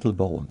tiny little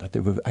bone that they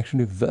were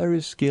actually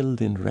very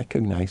skilled in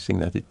recognizing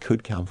that it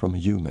could come from a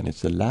human.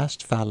 It's the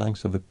last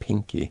phalanx of a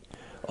pinky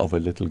of a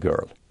little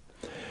girl.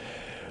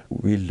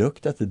 We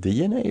looked at the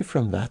DNA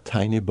from that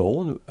tiny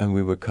bone and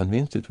we were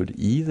convinced it would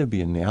either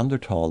be a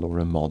Neanderthal or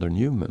a modern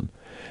human.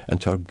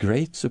 And to our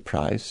great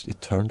surprise,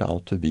 it turned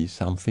out to be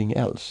something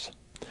else.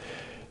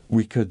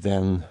 We could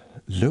then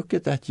look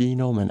at that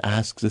genome and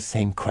ask the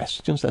same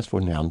questions as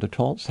for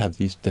Neanderthals. Have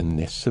these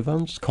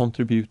Denisovans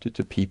contributed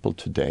to people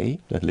today,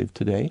 that live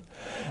today?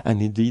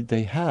 And indeed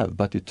they have,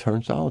 but it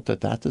turns out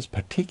that that has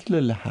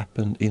particularly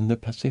happened in the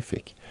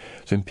Pacific.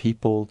 So in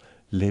people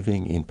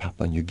living in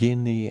Papua New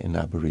Guinea, in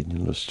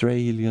Aboriginal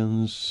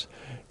Australians,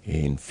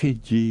 in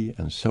Fiji,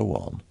 and so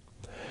on.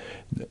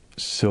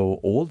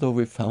 So although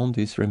we found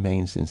these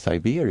remains in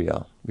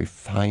Siberia, we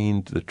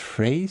find the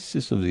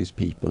traces of these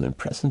people and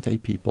present-day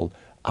people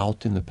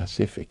out in the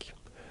Pacific.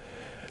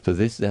 So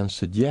this then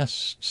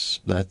suggests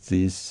that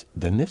these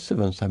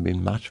Denisovans have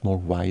been much more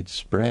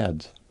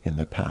widespread in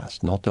the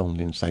past, not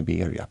only in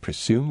Siberia.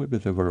 Presumably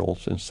they were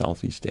also in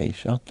Southeast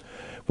Asia,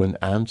 when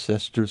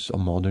ancestors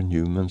of modern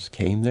humans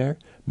came there,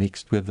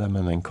 mixed with them,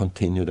 and then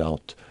continued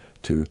out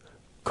to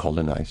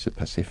colonize the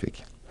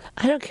Pacific.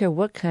 I don't care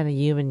what kind of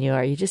human you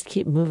are, you just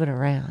keep moving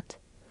around.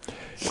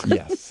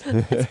 Yes.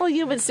 That's all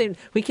humans seem.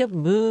 We kept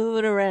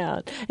moving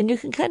around. And you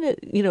can kind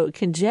of,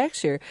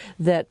 conjecture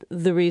that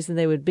the reason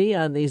they would be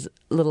on these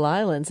little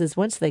islands is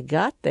once they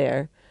got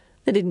there,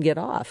 they didn't get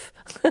off.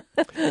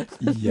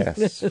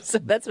 Yes. So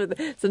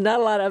not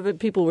a lot of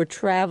people were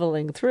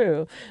traveling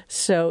through.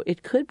 So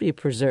it could be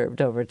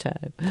preserved over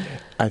time.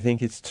 I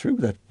think it's true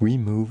that we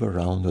move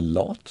around a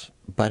lot,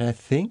 but I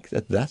think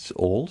that that's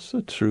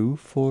also true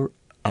for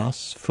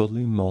us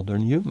fully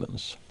modern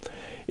humans.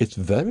 It's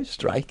very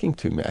striking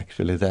to me,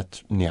 actually,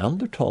 that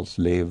Neanderthals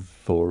lived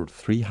for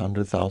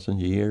 300,000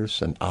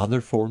 years and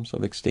other forms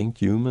of extinct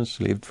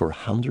humans lived for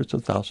hundreds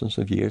of thousands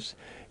of years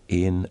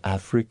in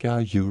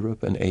Africa,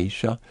 Europe, and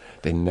Asia.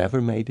 They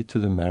never made it to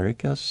the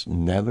Americas,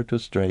 never to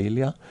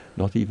Australia,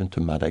 not even to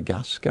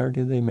Madagascar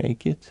did they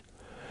make it.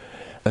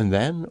 And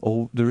then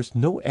there is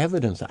no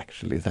evidence,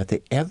 actually, that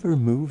they ever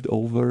moved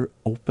over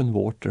open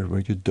water where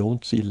you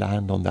don't see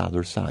land on the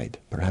other side,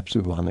 perhaps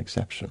with one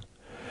exception.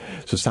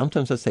 So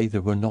sometimes I say they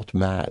were not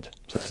mad,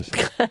 so to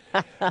say.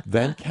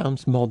 Then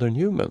comes modern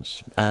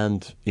humans.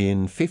 And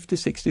in 50,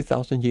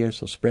 60,000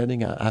 years of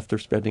spreading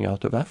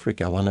out of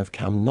Africa, one have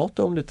come not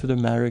only to the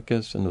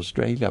Americas and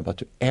Australia, but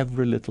to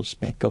every little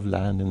speck of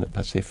land in the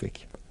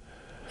Pacific.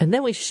 And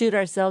then we shoot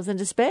ourselves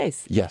into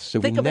space. Yes, so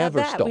Think we never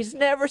about that. stop. We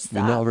never stop.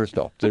 We never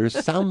stop. There is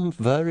some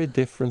very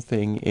different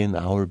thing in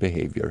our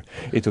behavior.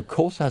 It, of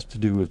course, has to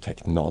do with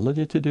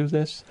technology to do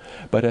this,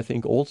 but I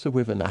think also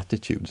with an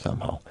attitude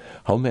somehow.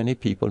 How many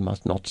people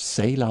must not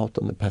sail out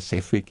on the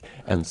Pacific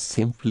and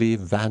simply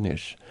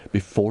vanish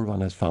before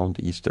one has found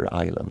Easter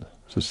Island?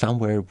 So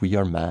somewhere we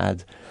are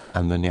mad,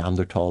 and the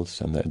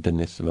Neanderthals and the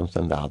Denisovans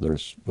and the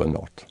others were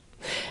not.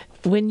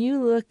 When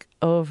you look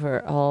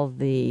over all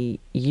the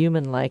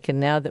human-like,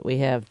 and now that we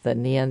have the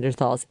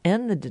Neanderthals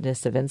and the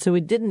Denisovans, so we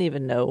didn't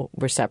even know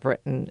were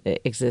separate and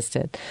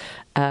existed,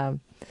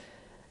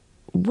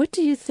 what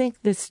do you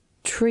think this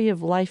tree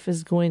of life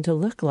is going to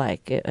look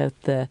like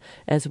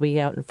as we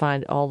out and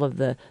find all of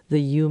the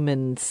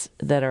humans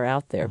that are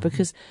out there?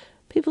 Because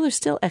people are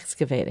still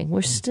excavating.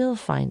 We're still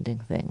finding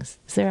things.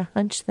 Is there a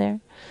hunch there?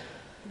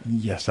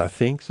 Yes, I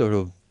think sort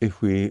of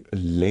if we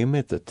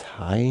limit the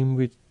time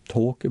we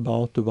talk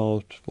about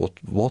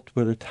what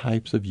were the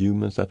types of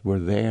humans that were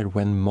there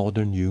when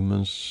modern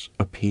humans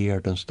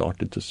appeared and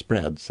started to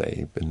spread,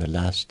 say, in the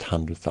last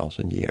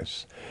 100,000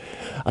 years.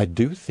 I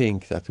do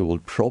think that there will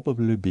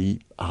probably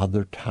be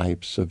other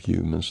types of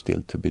humans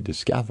still to be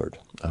discovered.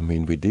 I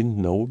mean, we didn't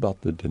know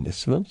about the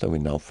Denisovans, and we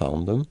now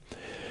found them.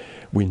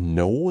 We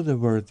know there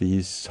were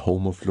these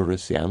Homo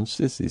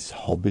floresiensis, these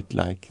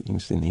hobbit-like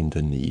things in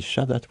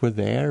Indonesia that were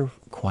there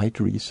quite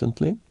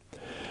recently.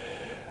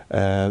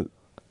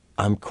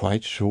 I'm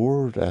quite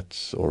sure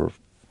or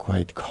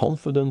quite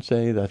confident,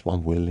 say, that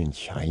one will in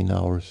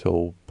China or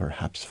so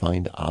perhaps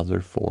find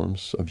other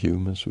forms of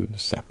humans with a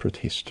separate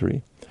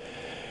history.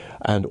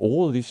 And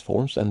all these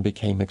forms then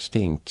became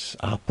extinct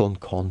upon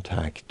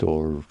contact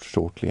or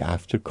shortly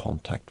after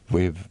contact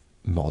with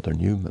modern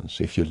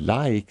humans. If you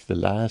like, the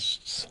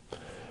last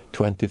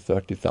 20,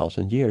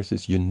 30,000 years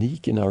is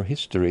unique in our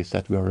history is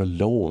that we are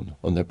alone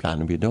on the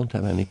planet. We don't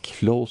have any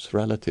close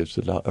relatives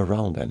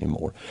around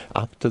anymore.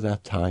 Up to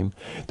that time,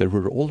 there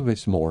were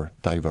always more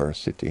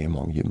diversity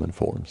among human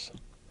forms.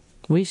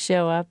 We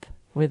show up,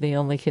 we're the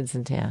only kids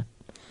in town.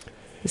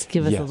 Just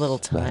give us a little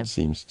time. That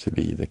seems to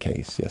be the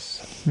case,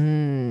 yes.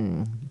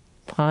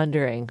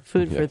 Pondering.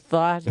 Food for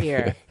thought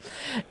here.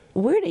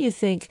 Where do you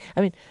think,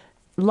 I mean,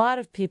 a lot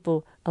of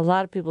people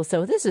say,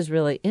 well, this is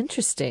really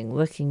interesting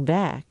looking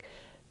back.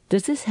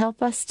 Does this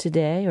help us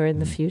today or in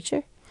the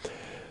future?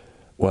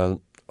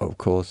 Well, of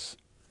course,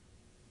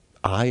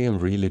 I am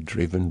really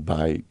driven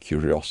by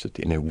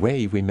curiosity. In a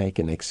way, we make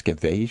an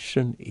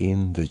excavation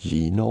in the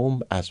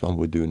genome as one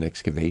would do an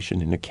excavation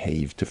in a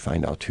cave to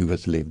find out who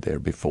has lived there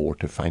before,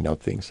 to find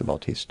out things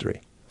about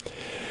history.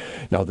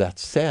 Now, that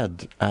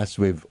said, as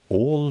with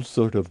all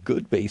sort of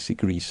good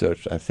basic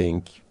research, I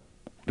think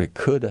there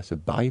could, as a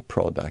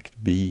byproduct,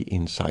 be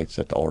insights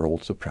that are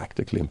also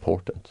practically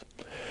important.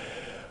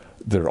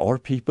 There are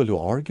people who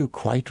argue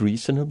quite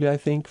reasonably, I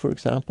think, for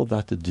example,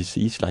 that a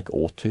disease like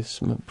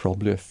autism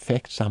probably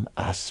affects some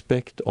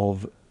aspect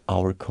of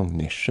our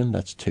cognition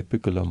that's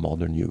typical of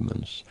modern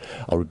humans.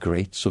 Our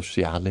great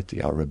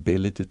sociality, our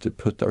ability to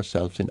put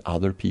ourselves in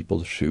other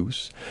people's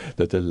shoes,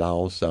 that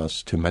allows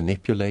us to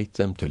manipulate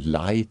them, to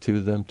lie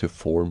to them, to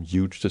form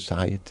huge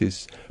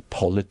societies,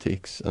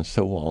 politics, and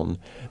so on,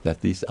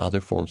 that these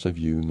other forms of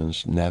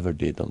humans never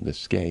did on this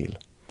scale.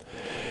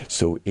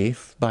 So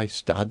if by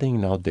studying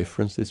now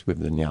differences with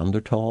the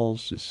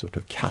Neanderthals, this sort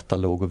of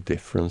catalogue of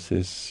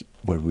differences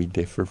where we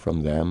differ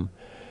from them,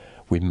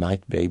 we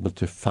might be able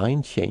to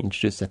find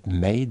changes that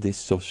made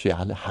this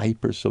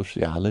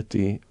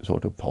hyper-sociality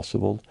sort of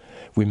possible.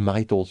 We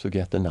might also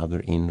get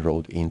another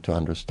inroad into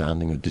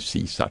understanding a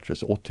disease such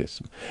as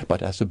autism.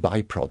 But as a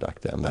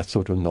byproduct then, that's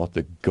sort of not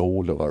the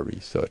goal of our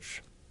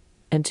research.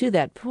 And to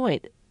that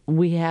point,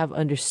 we have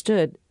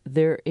understood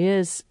there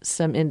is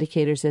some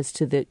indicators as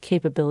to the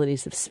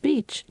capabilities of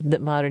speech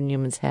that modern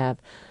humans have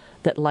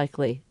that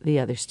likely the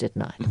others did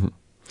not. Mm-hmm.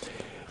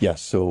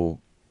 Yes, so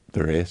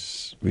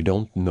we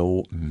don't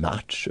know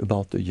much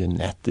about the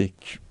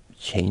genetic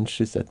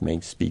changes that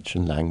make speech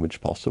and language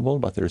possible,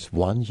 but there's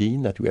one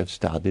gene that we have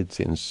studied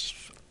since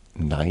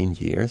 9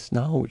 years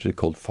now, which is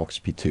called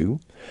FOXP2,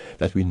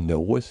 that we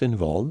know is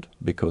involved,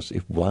 because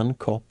if one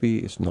copy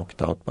is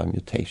knocked out by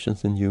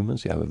mutations in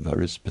humans, you have a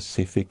very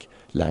specific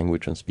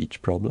language and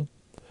speech problem.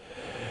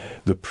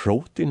 The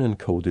protein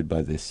encoded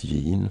by this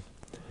gene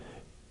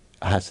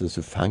has as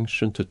a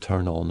function to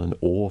turn on and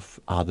off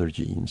other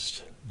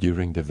genes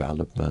during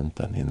development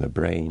and in the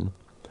brain.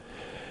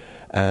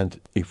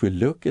 And if we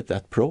look at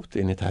that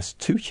protein, it has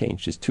two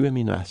changes, two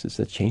amino acids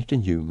that changed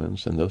in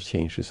humans, and those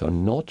changes are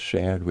not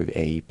shared with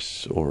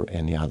apes or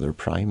any other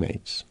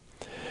primates.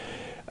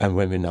 And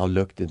when we now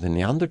looked at the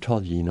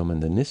Neanderthal genome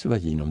and the Denisova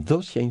genome,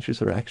 those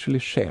changes are actually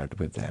shared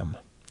with them.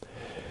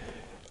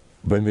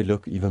 When we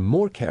look even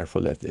more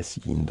carefully at this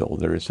gene, though,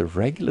 there is a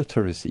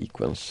regulatory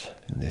sequence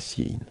in this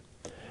gene,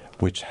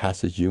 which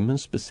has a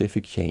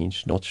human-specific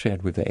change not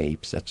shared with the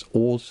apes, that's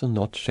also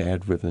not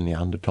shared with the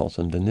Neanderthals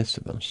and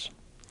Denisovans.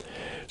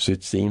 So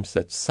it seems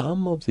that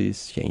some of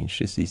these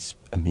changes, these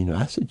amino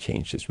acid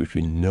changes, which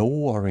we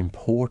know are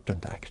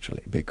important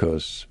actually,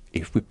 because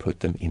if we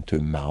put them into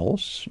a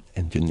mouse,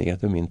 engineer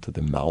them into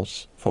the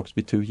mouse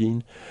FOXP2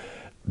 gene,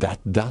 that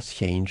does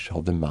change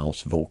how the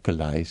mouse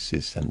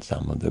vocalizes and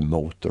some of the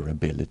motor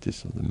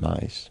abilities of the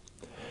mice.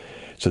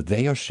 So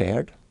they are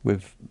shared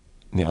with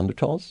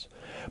Neanderthals,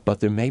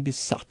 but there may be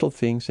subtle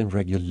things in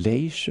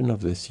regulation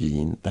of this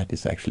gene that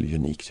is actually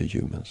unique to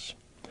humans.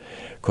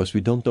 Because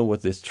we don't know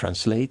what this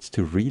translates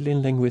to really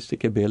in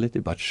linguistic ability,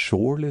 but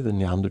surely the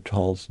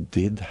Neanderthals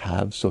did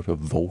have sort of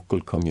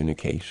vocal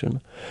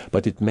communication.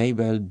 But it may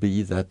well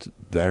be that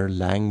their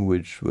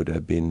language would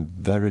have been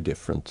very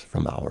different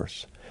from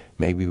ours.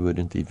 Maybe we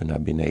wouldn't even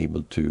have been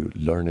able to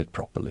learn it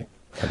properly.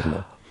 I don't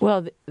know.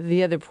 Well,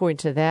 the other point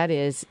to that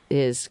is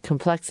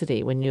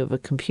complexity. When you have a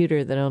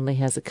computer that only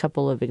has a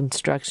couple of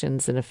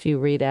instructions and a few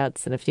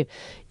readouts and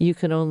you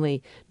can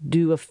only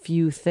do a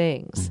few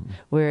things. Mm-hmm.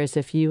 Whereas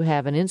if you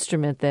have an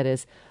instrument that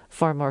is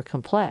far more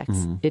complex,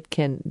 mm-hmm. it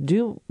can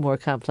do more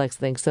complex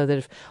things. So that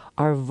if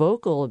our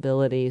vocal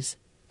abilities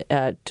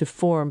to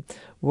form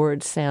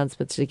words, sounds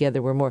put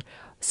together were more,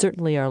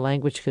 certainly our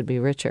language could be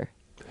richer.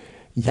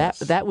 Yes.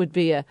 That would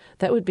be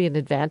an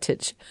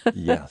advantage.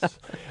 Yes,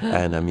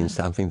 and I mean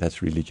something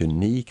that's really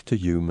unique to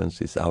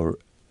humans is our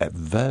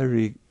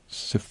very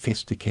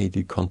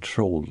sophisticated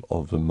control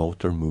of the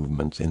motor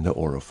movements in the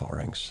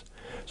oropharynx.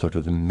 Sort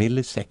of the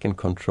millisecond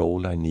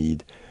control I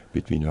need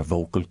between our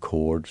vocal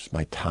cords,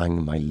 my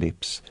tongue, my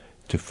lips,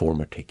 to form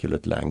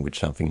articulate language,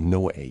 something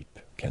no ape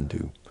can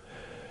do.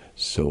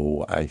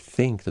 So I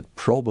think that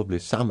probably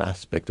some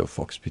aspect of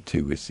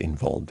FOXP2 is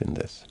involved in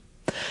this.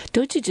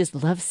 Don't you just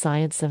love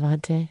science,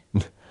 Svante?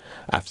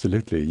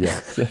 Absolutely,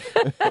 yes.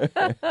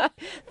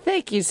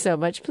 Thank you so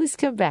much. Please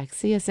come back.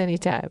 See us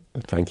anytime.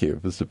 Thank you.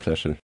 It was a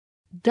pleasure.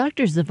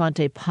 Dr.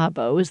 Svante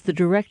Pääbo is the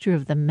director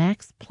of the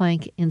Max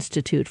Planck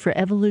Institute for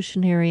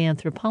Evolutionary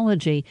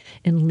Anthropology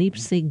in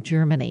Leipzig,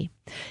 Germany.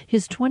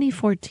 His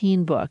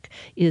 2014 book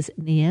is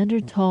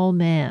Neanderthal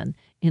Man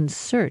in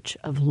Search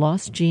of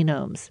Lost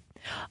Genomes.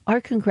 Our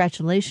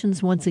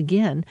congratulations once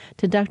again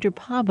to Dr.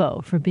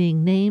 Pääbo for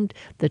being named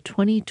the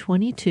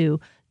 2022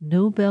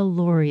 Nobel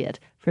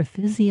Laureate for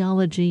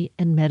Physiology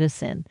and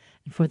Medicine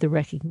and for the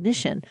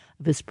recognition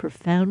of his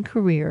profound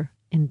career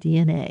in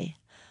DNA.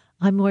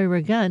 I'm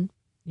Moira Gunn.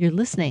 You're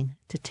listening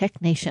to Tech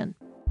Nation.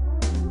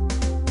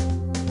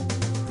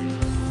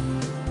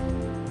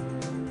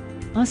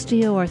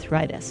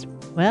 Osteoarthritis.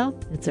 Well,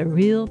 it's a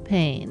real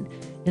pain.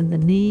 in the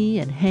knee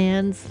and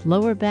hands,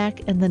 lower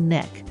back, and the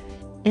neck,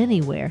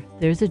 anywhere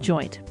there's a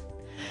joint.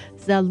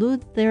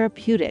 Zalud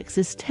Therapeutics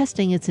is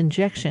testing its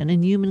injection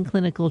in human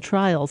clinical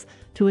trials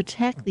to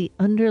attack the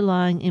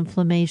underlying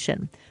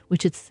inflammation,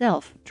 which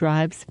itself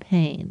drives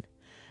pain.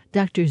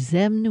 Dr.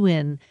 Zem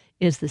Nguyen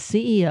is the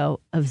CEO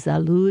of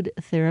Zalud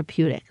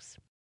Therapeutics.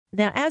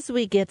 Now, as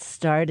we get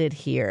started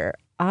here,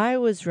 I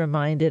was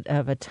reminded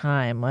of a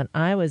time when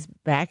I was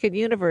back at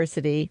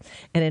university,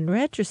 and in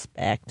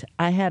retrospect,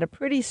 I had a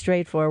pretty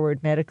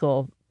straightforward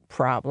medical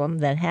problem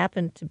that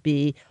happened to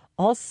be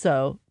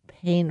also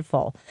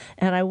painful.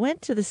 And I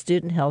went to the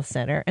Student Health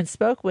Center and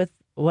spoke with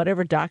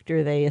whatever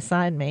doctor they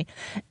assigned me,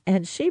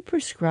 and she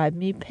prescribed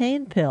me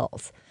pain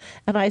pills.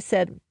 And I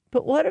said,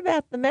 "But what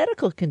about the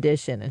medical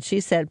condition?" And she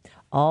said,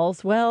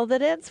 "All's well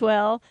that ends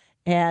well,"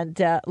 and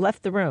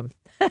left the room.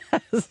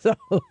 So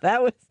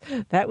that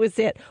was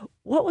it.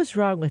 What was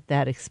wrong with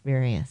that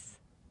experience?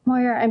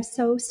 Moira, I'm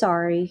so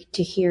sorry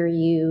to hear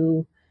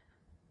you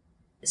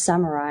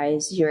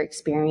summarize your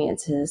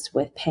experiences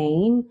with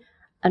pain.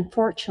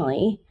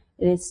 Unfortunately,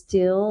 it is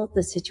still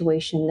the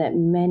situation that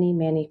many,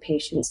 many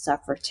patients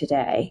suffer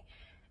today.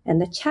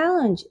 And the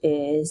challenge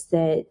is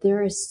that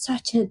there is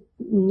such a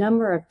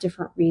number of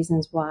different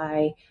reasons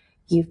why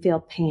you feel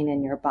pain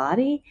in your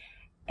body.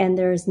 And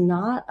there's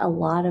not a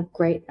lot of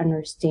great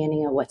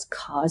understanding of what's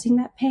causing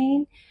that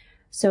pain.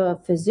 So a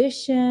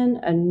physician,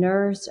 a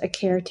nurse, a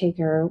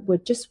caretaker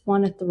would just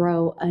want to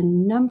throw a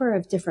number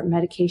of different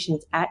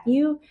medications at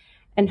you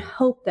and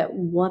hope that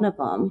one of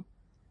them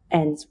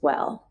ends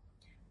well.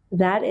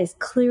 That is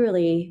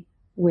clearly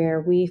where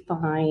we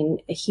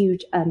find a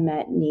huge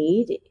unmet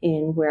need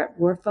in where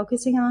we're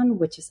focusing on,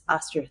 which is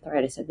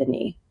osteoarthritis of the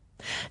knee.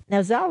 Now,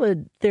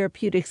 Zalud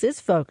Therapeutics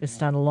is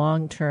focused on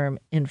long-term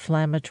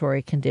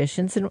inflammatory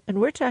conditions, and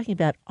we're talking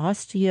about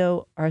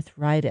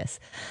osteoarthritis.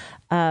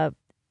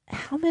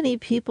 How many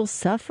people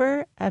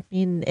suffer? I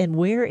mean, and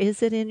where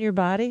is it in your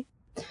body?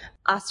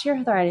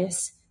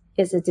 Osteoarthritis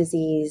is a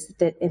disease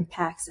that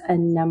impacts a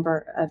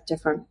number of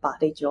different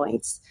body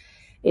joints.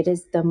 It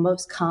is the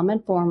most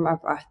common form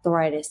of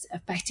arthritis,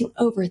 affecting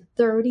over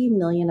 30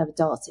 million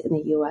adults in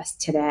the U.S.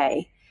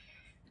 today.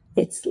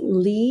 Its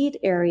lead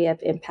area of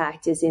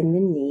impact is in the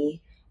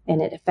knee,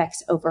 and it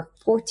affects over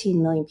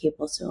 14 million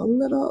people, so a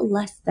little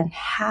less than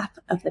half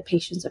of the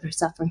patients that are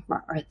suffering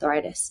from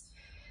arthritis.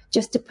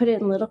 Just to put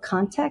it in a little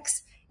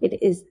context,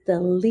 it is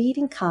the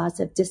leading cause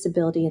of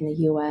disability in the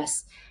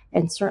U.S.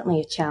 and certainly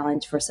a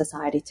challenge for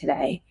society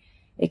today.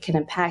 It can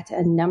impact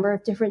a number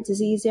of different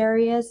disease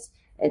areas,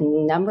 a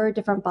number of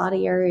different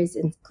body areas,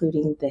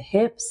 including the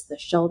hips, the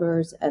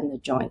shoulders, and the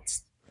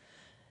joints.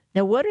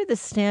 Now, what are the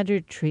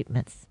standard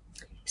treatments?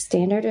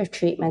 Standard of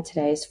treatment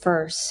today is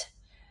first,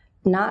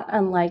 not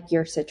unlike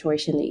your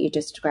situation that you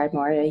just described,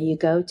 Maria. You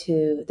go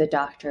to the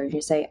doctor and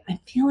you say, "I'm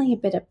feeling a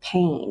bit of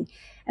pain,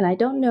 and I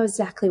don't know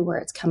exactly where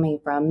it's coming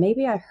from.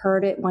 Maybe I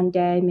heard it one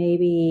day.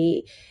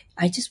 Maybe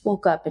I just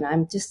woke up and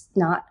I'm just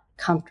not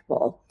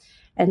comfortable."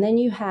 And then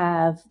you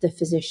have the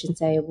physician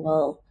say,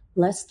 "Well,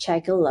 let's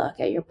take a look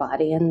at your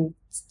body." And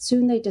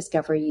soon they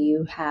discover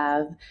you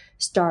have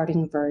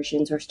starting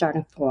versions or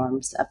starting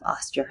forms of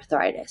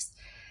osteoarthritis.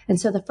 And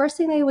so the first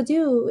thing they will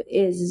do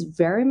is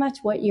very much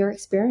what your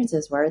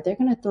experiences were. They're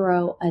going to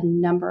throw a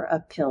number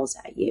of pills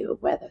at you,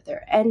 whether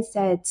they're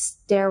NSAIDs,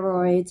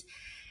 steroids,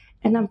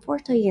 and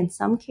unfortunately, in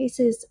some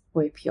cases,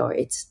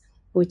 opioids,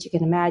 which you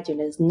can imagine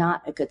is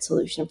not a good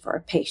solution for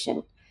a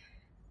patient.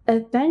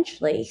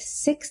 Eventually,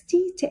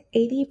 60 to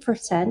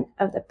 80%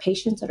 of the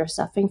patients that are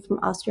suffering from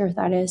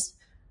osteoarthritis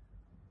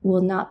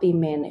will not be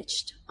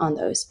managed on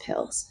those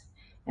pills.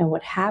 And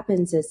what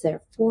happens is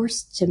they're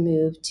forced to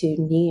move to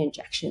knee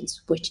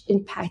injections, which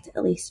impact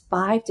at least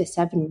 5 to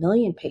 7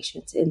 million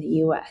patients in the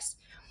U.S.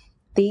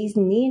 These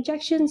knee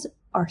injections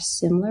are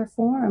similar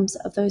forms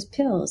of those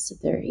pills.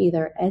 They're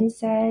either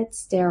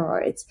NSAIDs,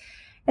 steroids,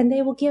 and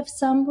they will give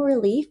some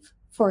relief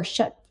for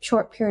a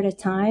short period of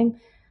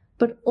time,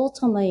 but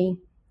ultimately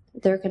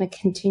they're going to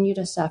continue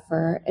to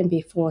suffer and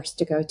be forced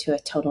to go to a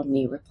total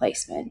knee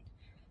replacement.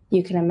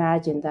 You can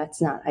imagine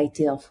that's not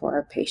ideal for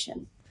a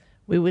patient.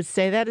 We would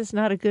say that is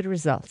not a good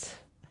result.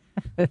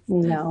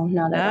 No,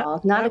 not at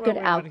all. Not a good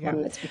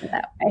outcome, let's put it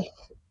that way.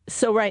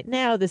 So right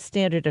now, the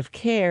standard of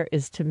care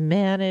is to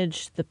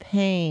manage the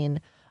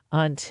pain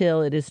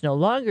until it is no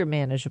longer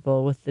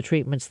manageable with the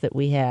treatments that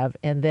we have,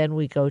 and then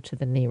we go to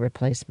the knee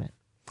replacement.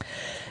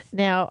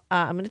 Now,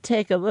 I'm going to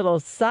take a little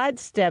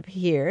sidestep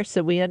here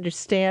so we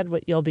understand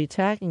what you'll be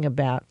talking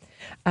about.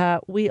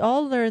 We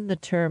all learned the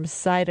term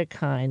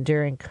cytokine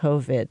during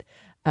COVID,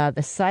 the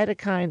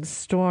cytokine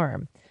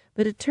storm.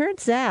 But it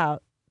turns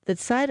out that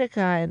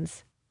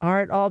cytokines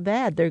aren't all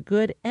bad. They're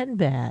good and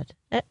bad.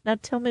 Now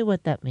tell me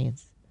what that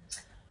means.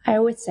 I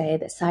would say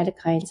that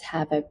cytokines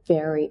have a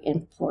very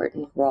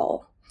important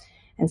role.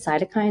 And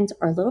cytokines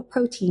are little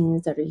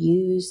proteins that are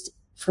used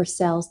for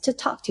cells to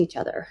talk to each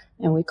other.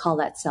 And we call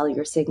that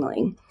cellular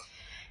signaling.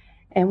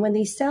 And when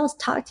these cells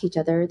talk to each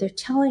other, they're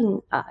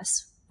telling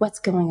us what's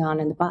going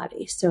on in the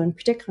body. So in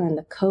particular in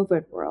the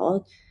COVID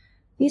world,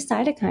 these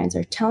cytokines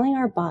are telling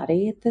our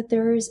body that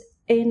there's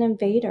an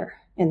invader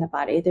in the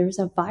body. There's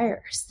a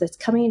virus that's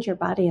coming into your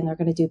body and they're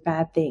going to do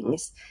bad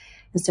things.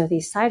 And so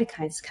these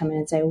cytokines come in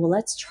and say, well,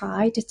 let's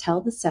try to tell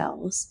the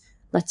cells,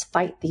 let's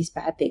fight these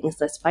bad things.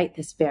 Let's fight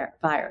this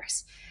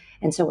virus.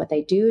 And so what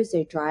they do is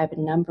they drive a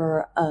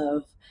number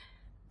of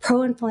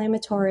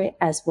pro-inflammatory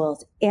as well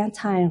as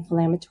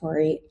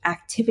anti-inflammatory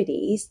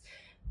activities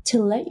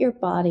to let your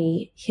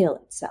body heal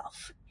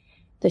itself.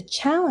 The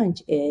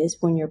challenge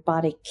is when your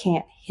body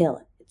can't heal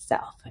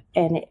itself.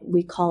 And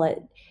we call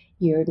it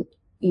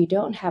you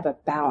don't have a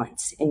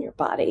balance in your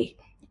body.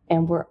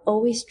 And we're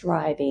always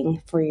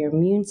striving for your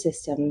immune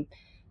system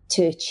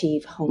to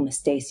achieve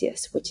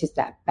homeostasis, which is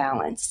that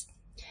balance.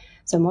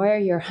 So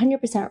Moira, you're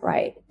 100%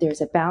 right.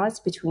 There's a balance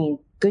between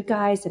good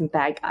guys and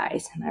bad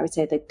guys. And I would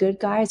say the good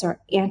guys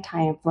are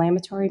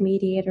anti-inflammatory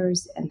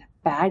mediators and the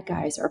bad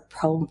guys are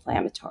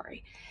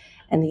pro-inflammatory.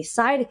 And these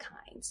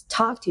cytokines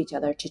talk to each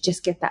other to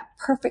just get that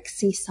perfect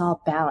seesaw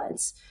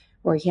balance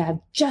where you have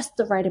just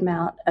the right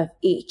amount of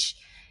each.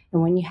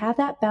 And when you have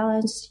that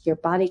balance, your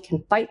body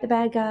can fight the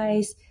bad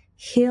guys,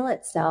 heal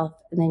itself,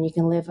 and then you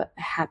can live a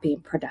happy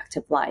and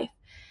productive life.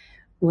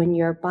 When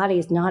your body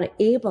is not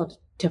able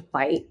to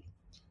fight,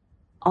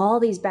 all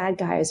these bad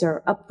guys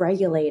are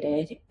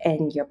upregulated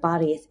and your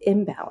body is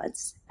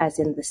imbalanced, as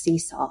in the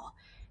seesaw.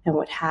 And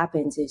what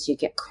happens is you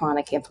get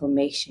chronic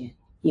inflammation,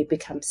 you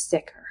become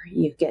sicker,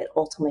 you get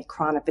ultimately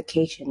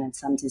chronification in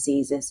some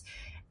diseases,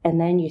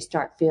 and then you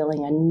start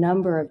feeling a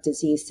number of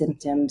disease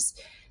symptoms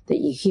that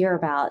you hear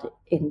about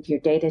in your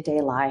day-to-day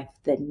life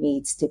that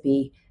needs to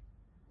be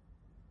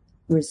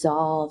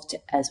resolved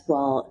as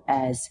well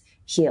as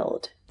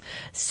healed.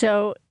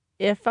 So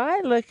if I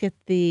look at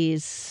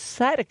these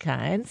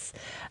cytokines,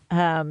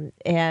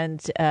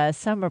 and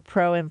some are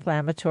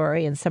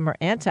pro-inflammatory and some are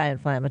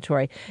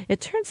anti-inflammatory, it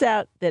turns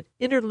out that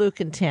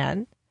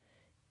interleukin-10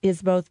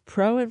 is both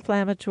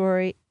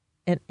pro-inflammatory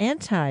and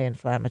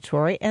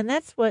anti-inflammatory, and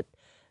that's what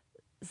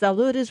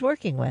Zalud is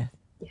working with.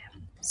 Yeah.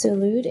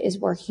 Zalud is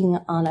working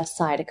on a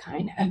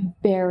cytokine, a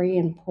very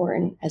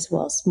important as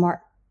well as smart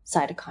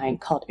cytokine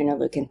called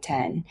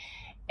interleukin-10.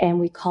 And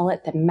we call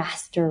it the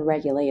master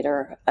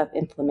regulator of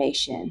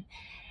inflammation.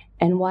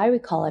 And why we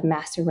call it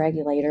master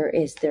regulator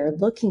is they're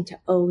looking to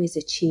always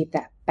achieve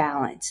that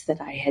balance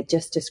that I had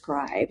just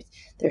described.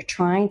 They're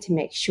trying to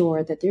make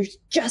sure that there's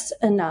just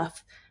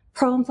enough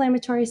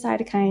pro-inflammatory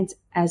cytokines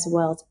as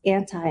well as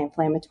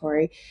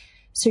anti-inflammatory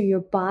so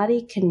your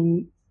body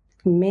can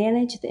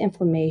manage the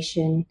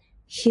inflammation,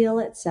 heal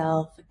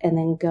itself, and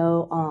then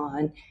go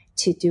on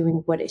to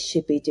doing what it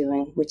should be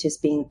doing, which is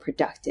being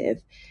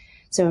productive.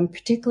 So in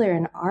particular,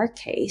 in our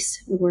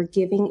case, we're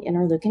giving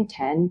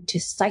interleukin-10 to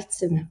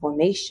sites of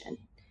inflammation.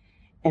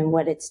 And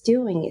what it's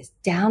doing is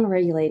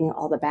downregulating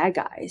all the bad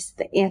guys,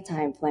 the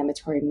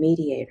anti-inflammatory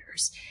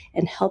mediators,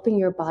 and helping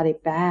your body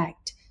back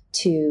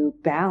to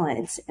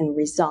balance and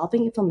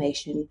resolving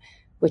inflammation,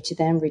 which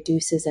then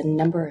reduces a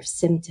number of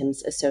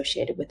symptoms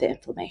associated with the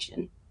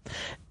inflammation.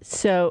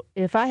 So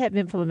if I have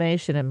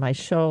inflammation in my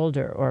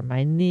shoulder or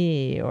my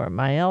knee or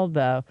my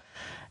elbow,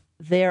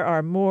 there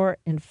are more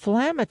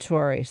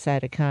inflammatory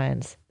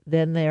cytokines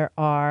than there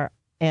are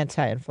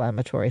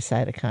anti-inflammatory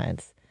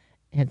cytokines.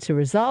 And to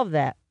resolve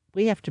that,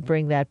 we have to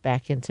bring that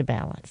back into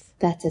balance.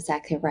 That's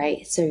exactly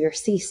right. So your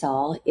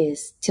seesaw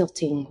is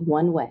tilting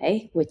one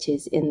way, which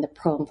is in the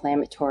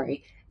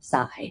pro-inflammatory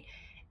side.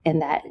 And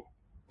that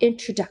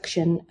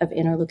introduction of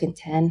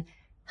interleukin-10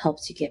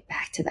 helps you get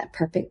back to that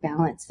perfect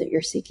balance that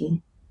you're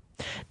seeking.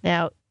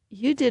 Now,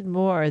 you did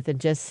more than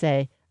just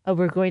say, oh,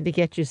 we're going to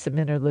get you some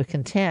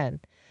interleukin-10.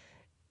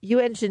 You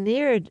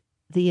engineered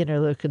the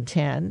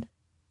interleukin-10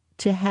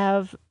 to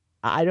have,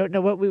 I don't know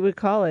what we would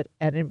call it,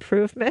 an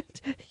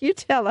improvement. You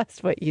tell us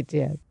what you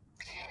did.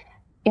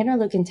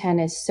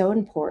 Interleukin-10 is so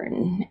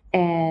important,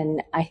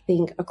 and I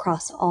think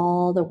across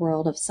all the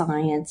world of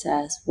science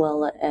as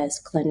well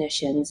as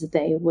clinicians,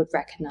 they would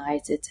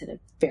recognize it's a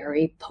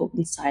very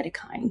potent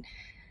cytokine.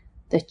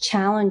 The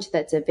challenge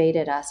that's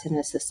evaded us in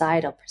a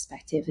societal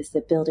perspective is the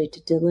ability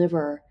to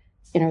deliver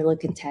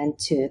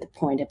interleukin-10 to the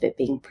point of it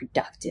being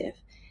productive.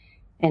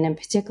 And in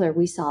particular,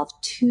 we solved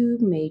two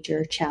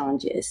major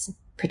challenges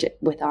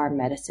with our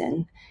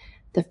medicine.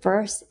 The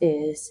first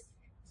is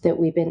that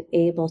we've been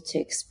able to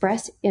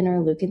express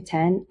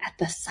interleukin-10 at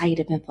the site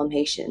of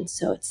inflammation.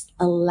 So it's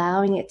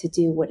allowing it to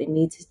do what it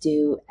needs to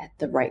do at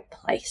the right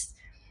place.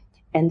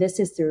 And this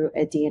is through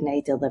a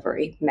DNA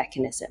delivery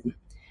mechanism.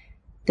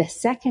 The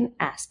second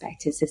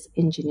aspect is this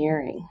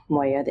engineering,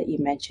 Moya, that you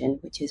mentioned,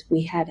 which is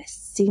we had a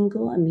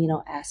single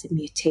amino acid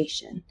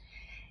mutation.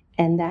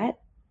 And that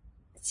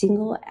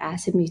single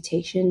acid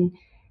mutation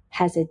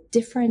has a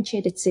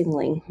differentiated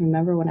signaling.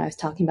 Remember when I was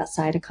talking about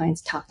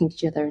cytokines talking to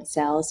each other in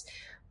cells?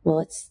 Well,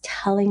 it's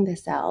telling the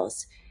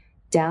cells,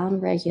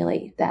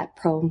 downregulate that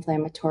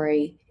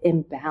pro-inflammatory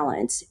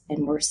imbalance.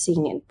 And we're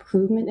seeing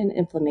improvement in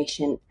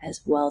inflammation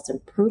as well as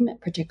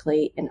improvement,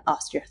 particularly in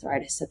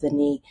osteoarthritis of the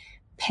knee,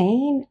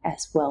 pain,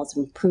 as well as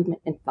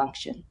improvement in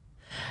function.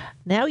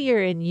 Now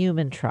you're in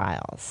human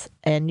trials,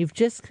 and you've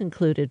just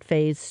concluded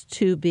phase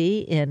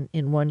 2B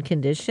in one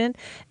condition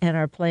and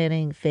are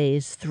planning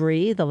phase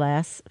 3, the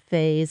last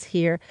phase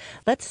here.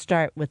 Let's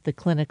start with the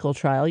clinical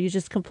trial. You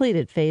just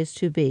completed phase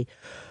 2B.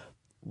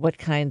 What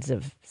kinds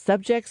of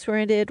subjects were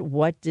in it?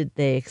 What did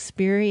they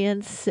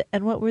experience?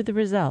 And what were the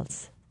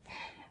results?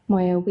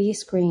 Moya, we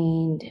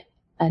screened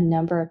a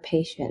number of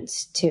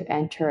patients to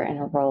enter and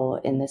enroll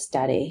in the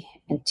study,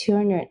 and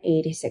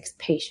 286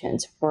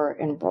 patients were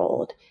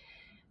enrolled.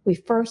 We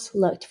first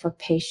looked for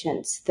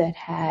patients that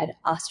had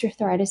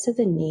osteoarthritis of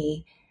the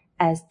knee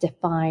as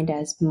defined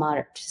as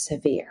moderate to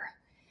severe.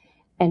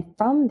 And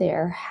from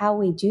there, how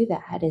we do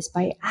that is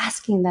by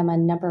asking them a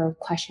number of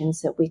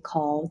questions that we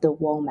call the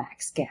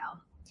WOMAC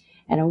scale.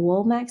 And a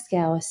WOMAC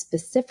scale is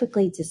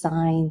specifically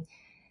designed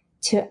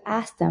to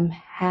ask them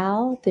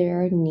how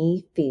their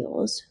knee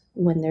feels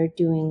when they're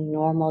doing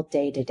normal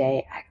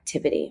day-to-day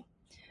activity.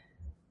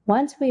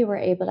 Once we were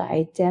able to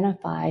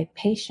identify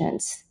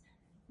patients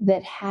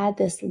that had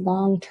this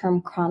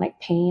long-term chronic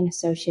pain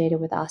associated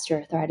with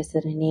osteoarthritis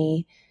of the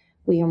knee,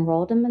 we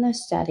enrolled them in the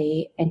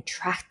study and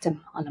tracked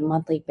them on a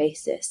monthly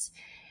basis.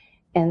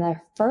 And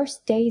the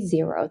first day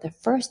zero, the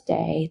first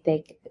day,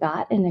 they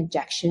got an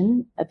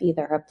injection of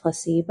either a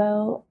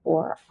placebo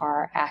or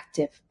our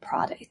active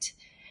product.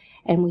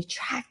 And we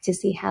tracked to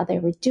see how they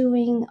were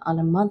doing on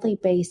a monthly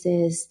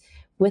basis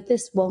with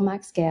this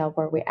WOMAC scale,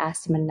 where we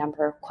asked them a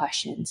number of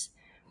questions.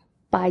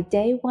 By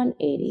day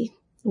 180,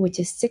 which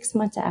is 6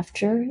 months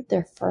after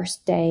their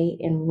first day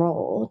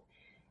enrolled,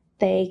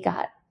 they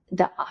got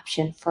the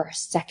option for a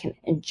second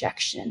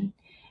injection.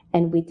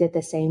 And we did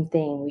the same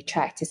thing. We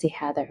tracked to see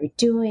how they were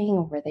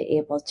doing. Were they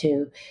able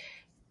to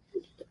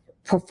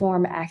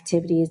perform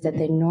activities that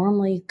they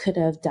normally could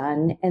have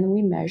done? And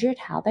we measured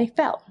how they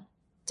felt.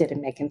 Did it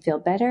make them feel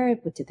better?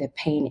 Did the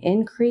pain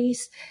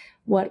increase?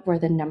 What were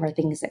the number of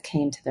things that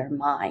came to their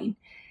mind?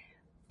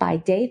 By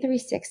day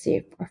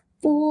 360, for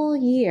a full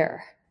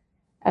year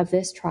of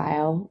this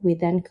trial, we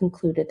then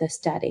concluded the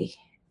study.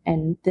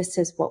 And this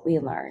is what we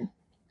learned.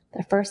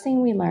 The first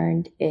thing we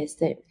learned is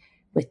that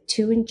with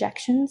 2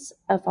 injections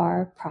of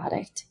our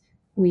product,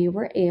 we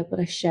were able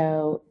to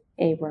show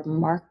a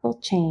remarkable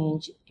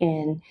change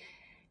in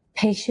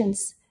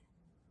patients'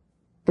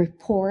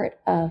 report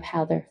of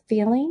how they're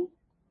feeling,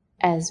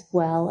 as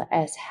well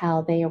as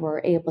how they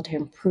were able to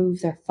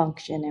improve their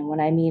function. And when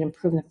I mean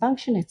improve the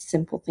function, it's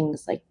simple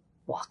things like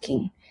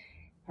walking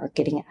or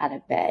getting out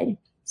of bed.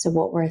 So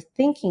what we're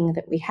thinking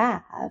that we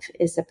have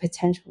is the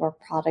potential for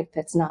a product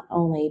that's not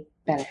only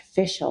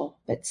beneficial,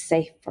 but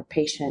safe for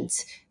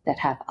patients that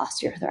have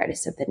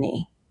osteoarthritis of the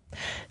knee.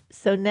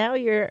 So now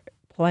you're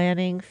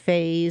planning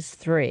phase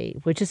 3,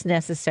 which is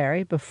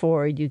necessary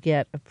before you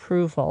get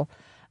approval.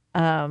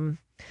 How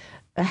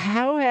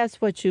has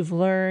what you've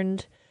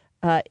learned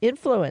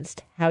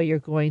influenced how you're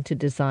going to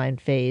design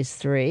phase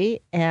 3,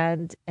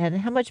 and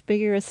how much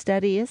bigger a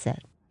study is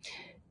it?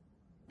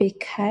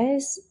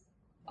 Because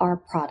our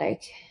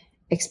product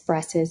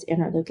expresses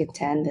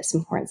interleukin-10, this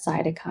important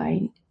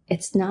cytokine,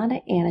 it's not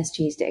an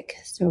analgesic.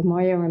 So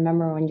Moya,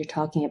 remember when you're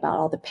talking about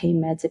all the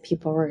pain meds that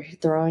people were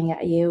throwing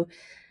at you,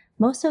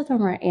 most of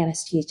them are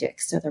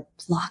anesthesics, so they're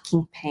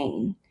blocking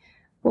pain.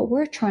 What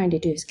we're trying to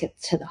do is get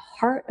to the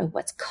heart of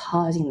what's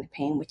causing the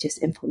pain, which is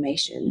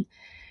inflammation.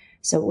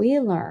 So we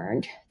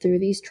learned through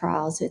these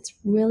trials, it's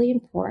really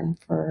important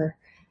for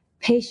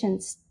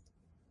patients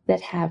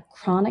that have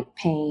chronic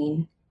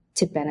pain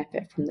to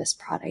benefit from this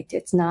product.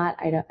 It's not,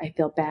 I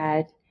feel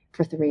bad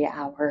for 3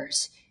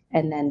 hours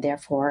and then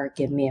therefore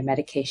give me a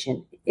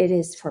medication. It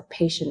is for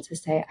patients to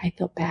say, I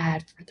feel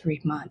bad for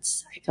 3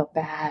 months. I feel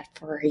bad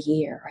for a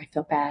year. I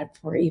feel bad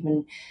for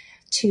even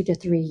 2 to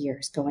 3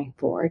 years going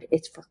forward.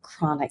 It's for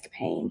chronic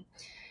pain.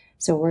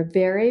 So we're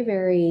very,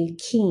 very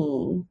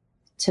keen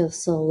to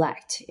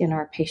select in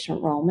our patient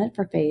enrollment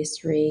for phase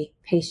 3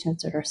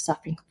 patients that are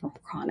suffering from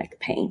chronic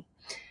pain.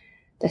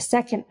 The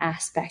second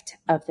aspect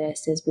of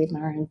this is we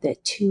learned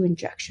that 2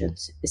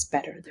 injections is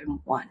better than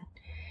 1.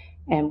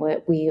 And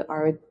what we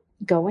are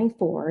going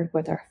forward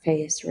with our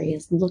phase 3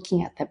 is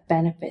looking at the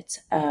benefits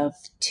of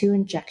 2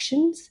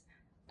 injections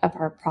of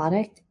our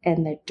product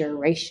and the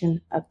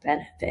duration of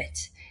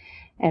benefit.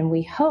 And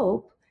we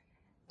hope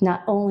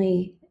not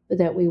only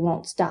that we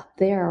won't stop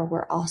there,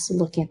 we're also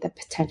looking at the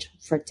potential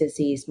for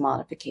disease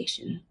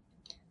modification.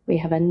 We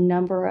have a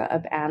number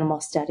of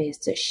animal studies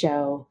that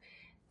show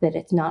that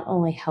it's not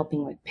only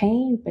helping with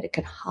pain, but it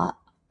can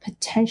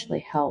potentially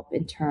help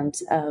in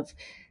terms of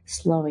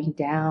slowing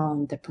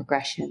down the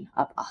progression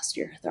of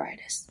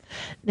osteoarthritis.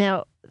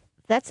 Now,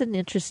 that's an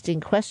interesting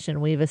question.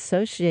 We've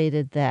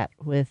associated that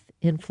with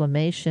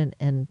inflammation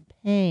and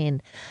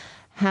pain.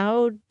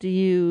 How do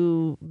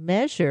you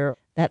measure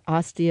that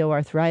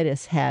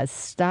osteoarthritis has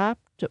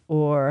stopped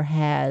or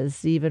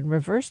has even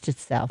reversed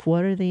itself?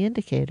 What are the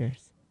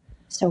indicators?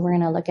 So we're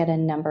going to look at a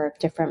number of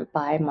different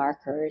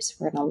biomarkers.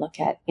 We're going to look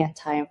at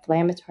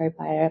anti-inflammatory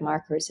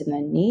biomarkers in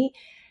the knee,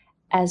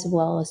 as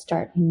well as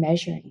start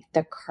measuring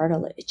the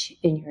cartilage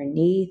in your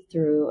knee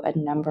through a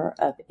number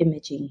of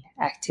imaging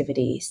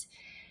activities.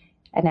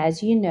 And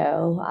as you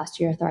know,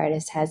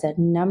 osteoarthritis has a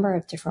number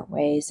of different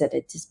ways that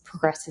it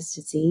progresses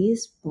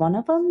disease. One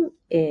of them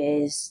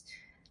is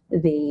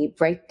the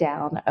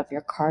breakdown of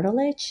your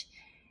cartilage.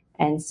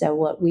 And so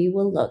what we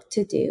will look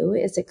to do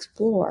is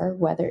explore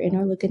whether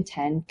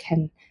interleukin-10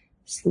 can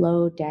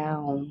slow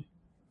down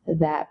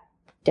that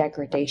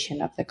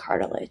degradation of the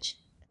cartilage.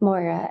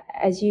 Moira,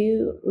 as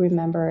you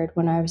remembered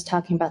when I was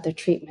talking about the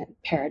treatment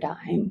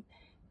paradigm,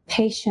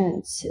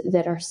 patients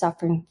that are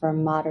suffering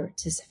from moderate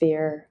to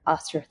severe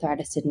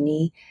osteoarthritis in the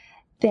knee,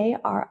 they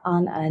are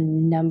on a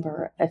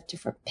number of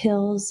different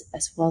pills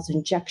as well as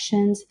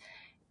injections.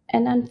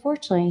 And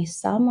unfortunately,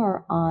 some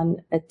are on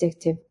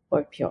addictive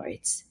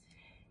opioids.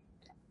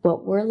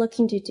 What we're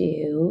looking to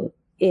do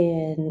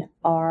in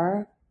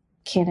our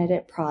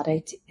candidate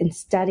product and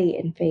study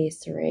in phase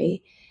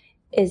 3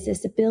 is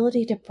this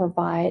ability to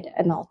provide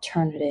an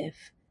alternative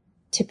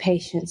to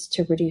patients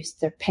to reduce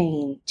their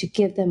pain, to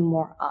give them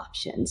more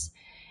options.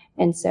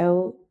 And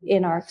so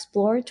in our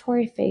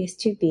exploratory phase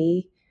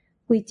 2B,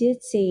 we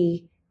did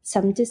see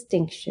some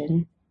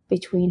distinction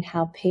between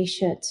how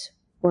patients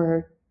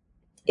were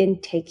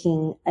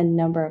intaking a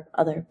number of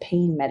other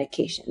pain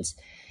medications.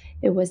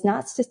 It was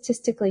not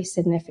statistically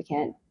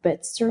significant,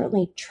 but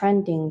certainly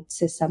trending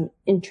to some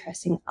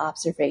interesting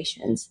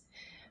observations.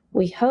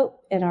 We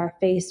hope in our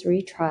phase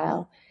 3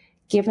 trial,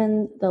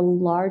 given the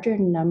larger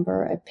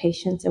number of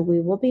patients that we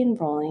will be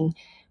enrolling,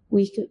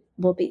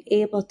 will be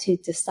able to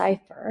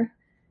decipher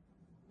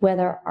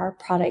whether our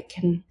product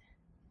can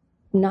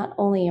not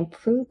only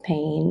improve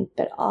pain,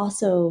 but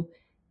also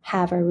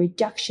have a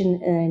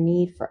reduction in a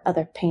need for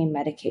other pain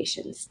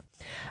medications.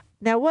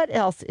 Now, what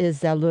else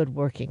is Zalud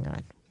working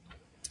on?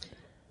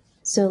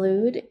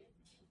 Zalud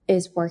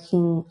is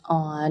working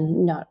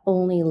on not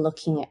only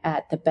looking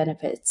at the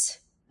benefits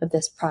of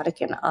this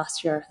product in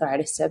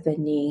osteoarthritis of the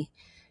knee.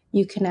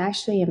 You can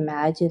actually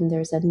imagine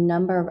there's a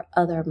number of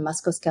other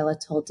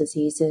musculoskeletal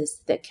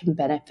diseases that can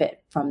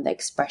benefit from the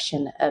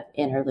expression of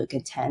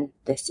interleukin-10,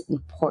 this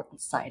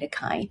important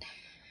cytokine.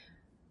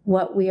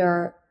 What we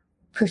are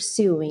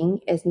pursuing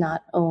is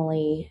not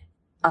only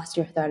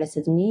osteoarthritis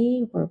of the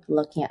knee, we're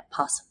looking at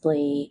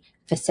possibly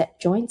facet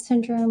joint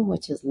syndrome,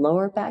 which is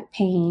lower back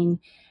pain,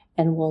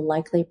 and we'll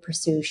likely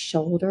pursue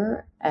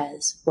shoulder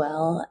as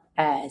well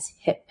as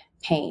hip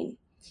pain.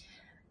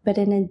 But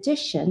in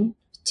addition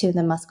to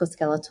the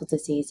musculoskeletal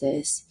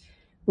diseases,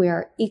 we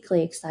are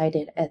equally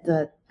excited at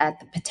the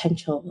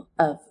potential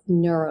of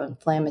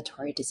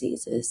neuroinflammatory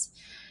diseases.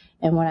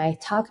 And when I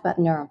talk about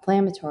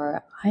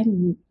neuroinflammatory,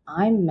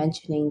 I'm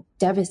mentioning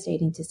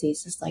devastating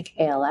diseases like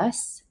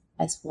ALS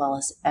as well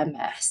as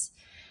MS.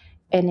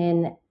 And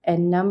in a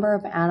number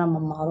of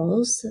animal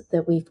models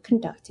that we've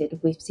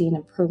conducted, we've seen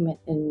improvement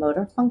in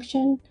motor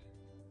function,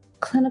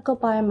 clinical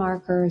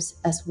biomarkers,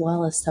 as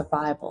well as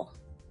survival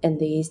in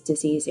these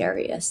disease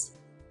areas.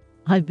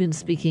 I've been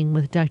speaking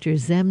with Dr.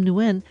 Zem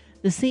Nguyen,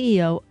 the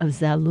CEO of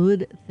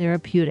Zalud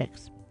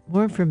Therapeutics.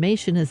 More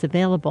information is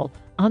available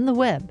on the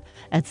web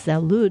at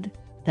Zalud,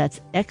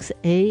 that's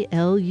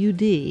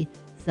Xalud,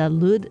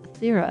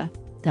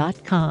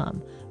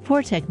 zaludthera.com.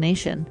 For Tech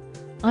Nation,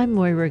 I'm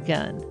Moira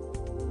Gunn.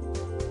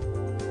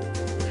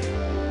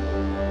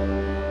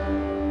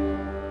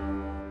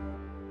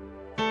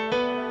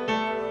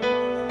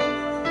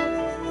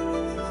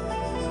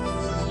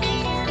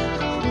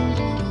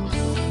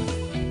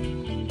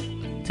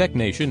 Tech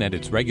Nation and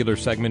its regular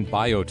segment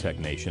Biotech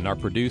Nation are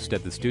produced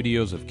at the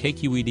studios of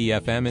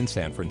KQED-FM in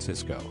San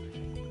Francisco.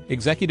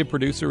 Executive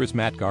producer is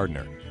Matt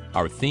Gardner.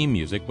 Our theme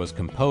music was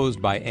composed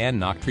by Ann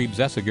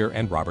Nachtrieb-Zessiger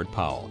and Robert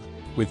Powell,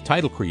 with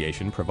title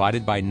creation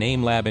provided by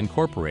NameLab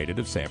Incorporated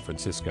of San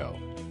Francisco.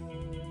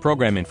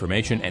 Program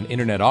information and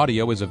Internet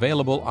audio is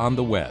available on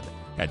the web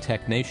at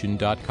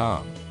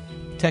technation.com.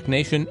 Tech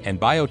Nation and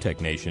Biotech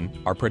Nation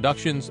are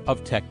productions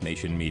of Tech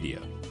Nation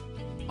Media.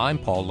 I'm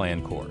Paul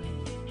Lancourt.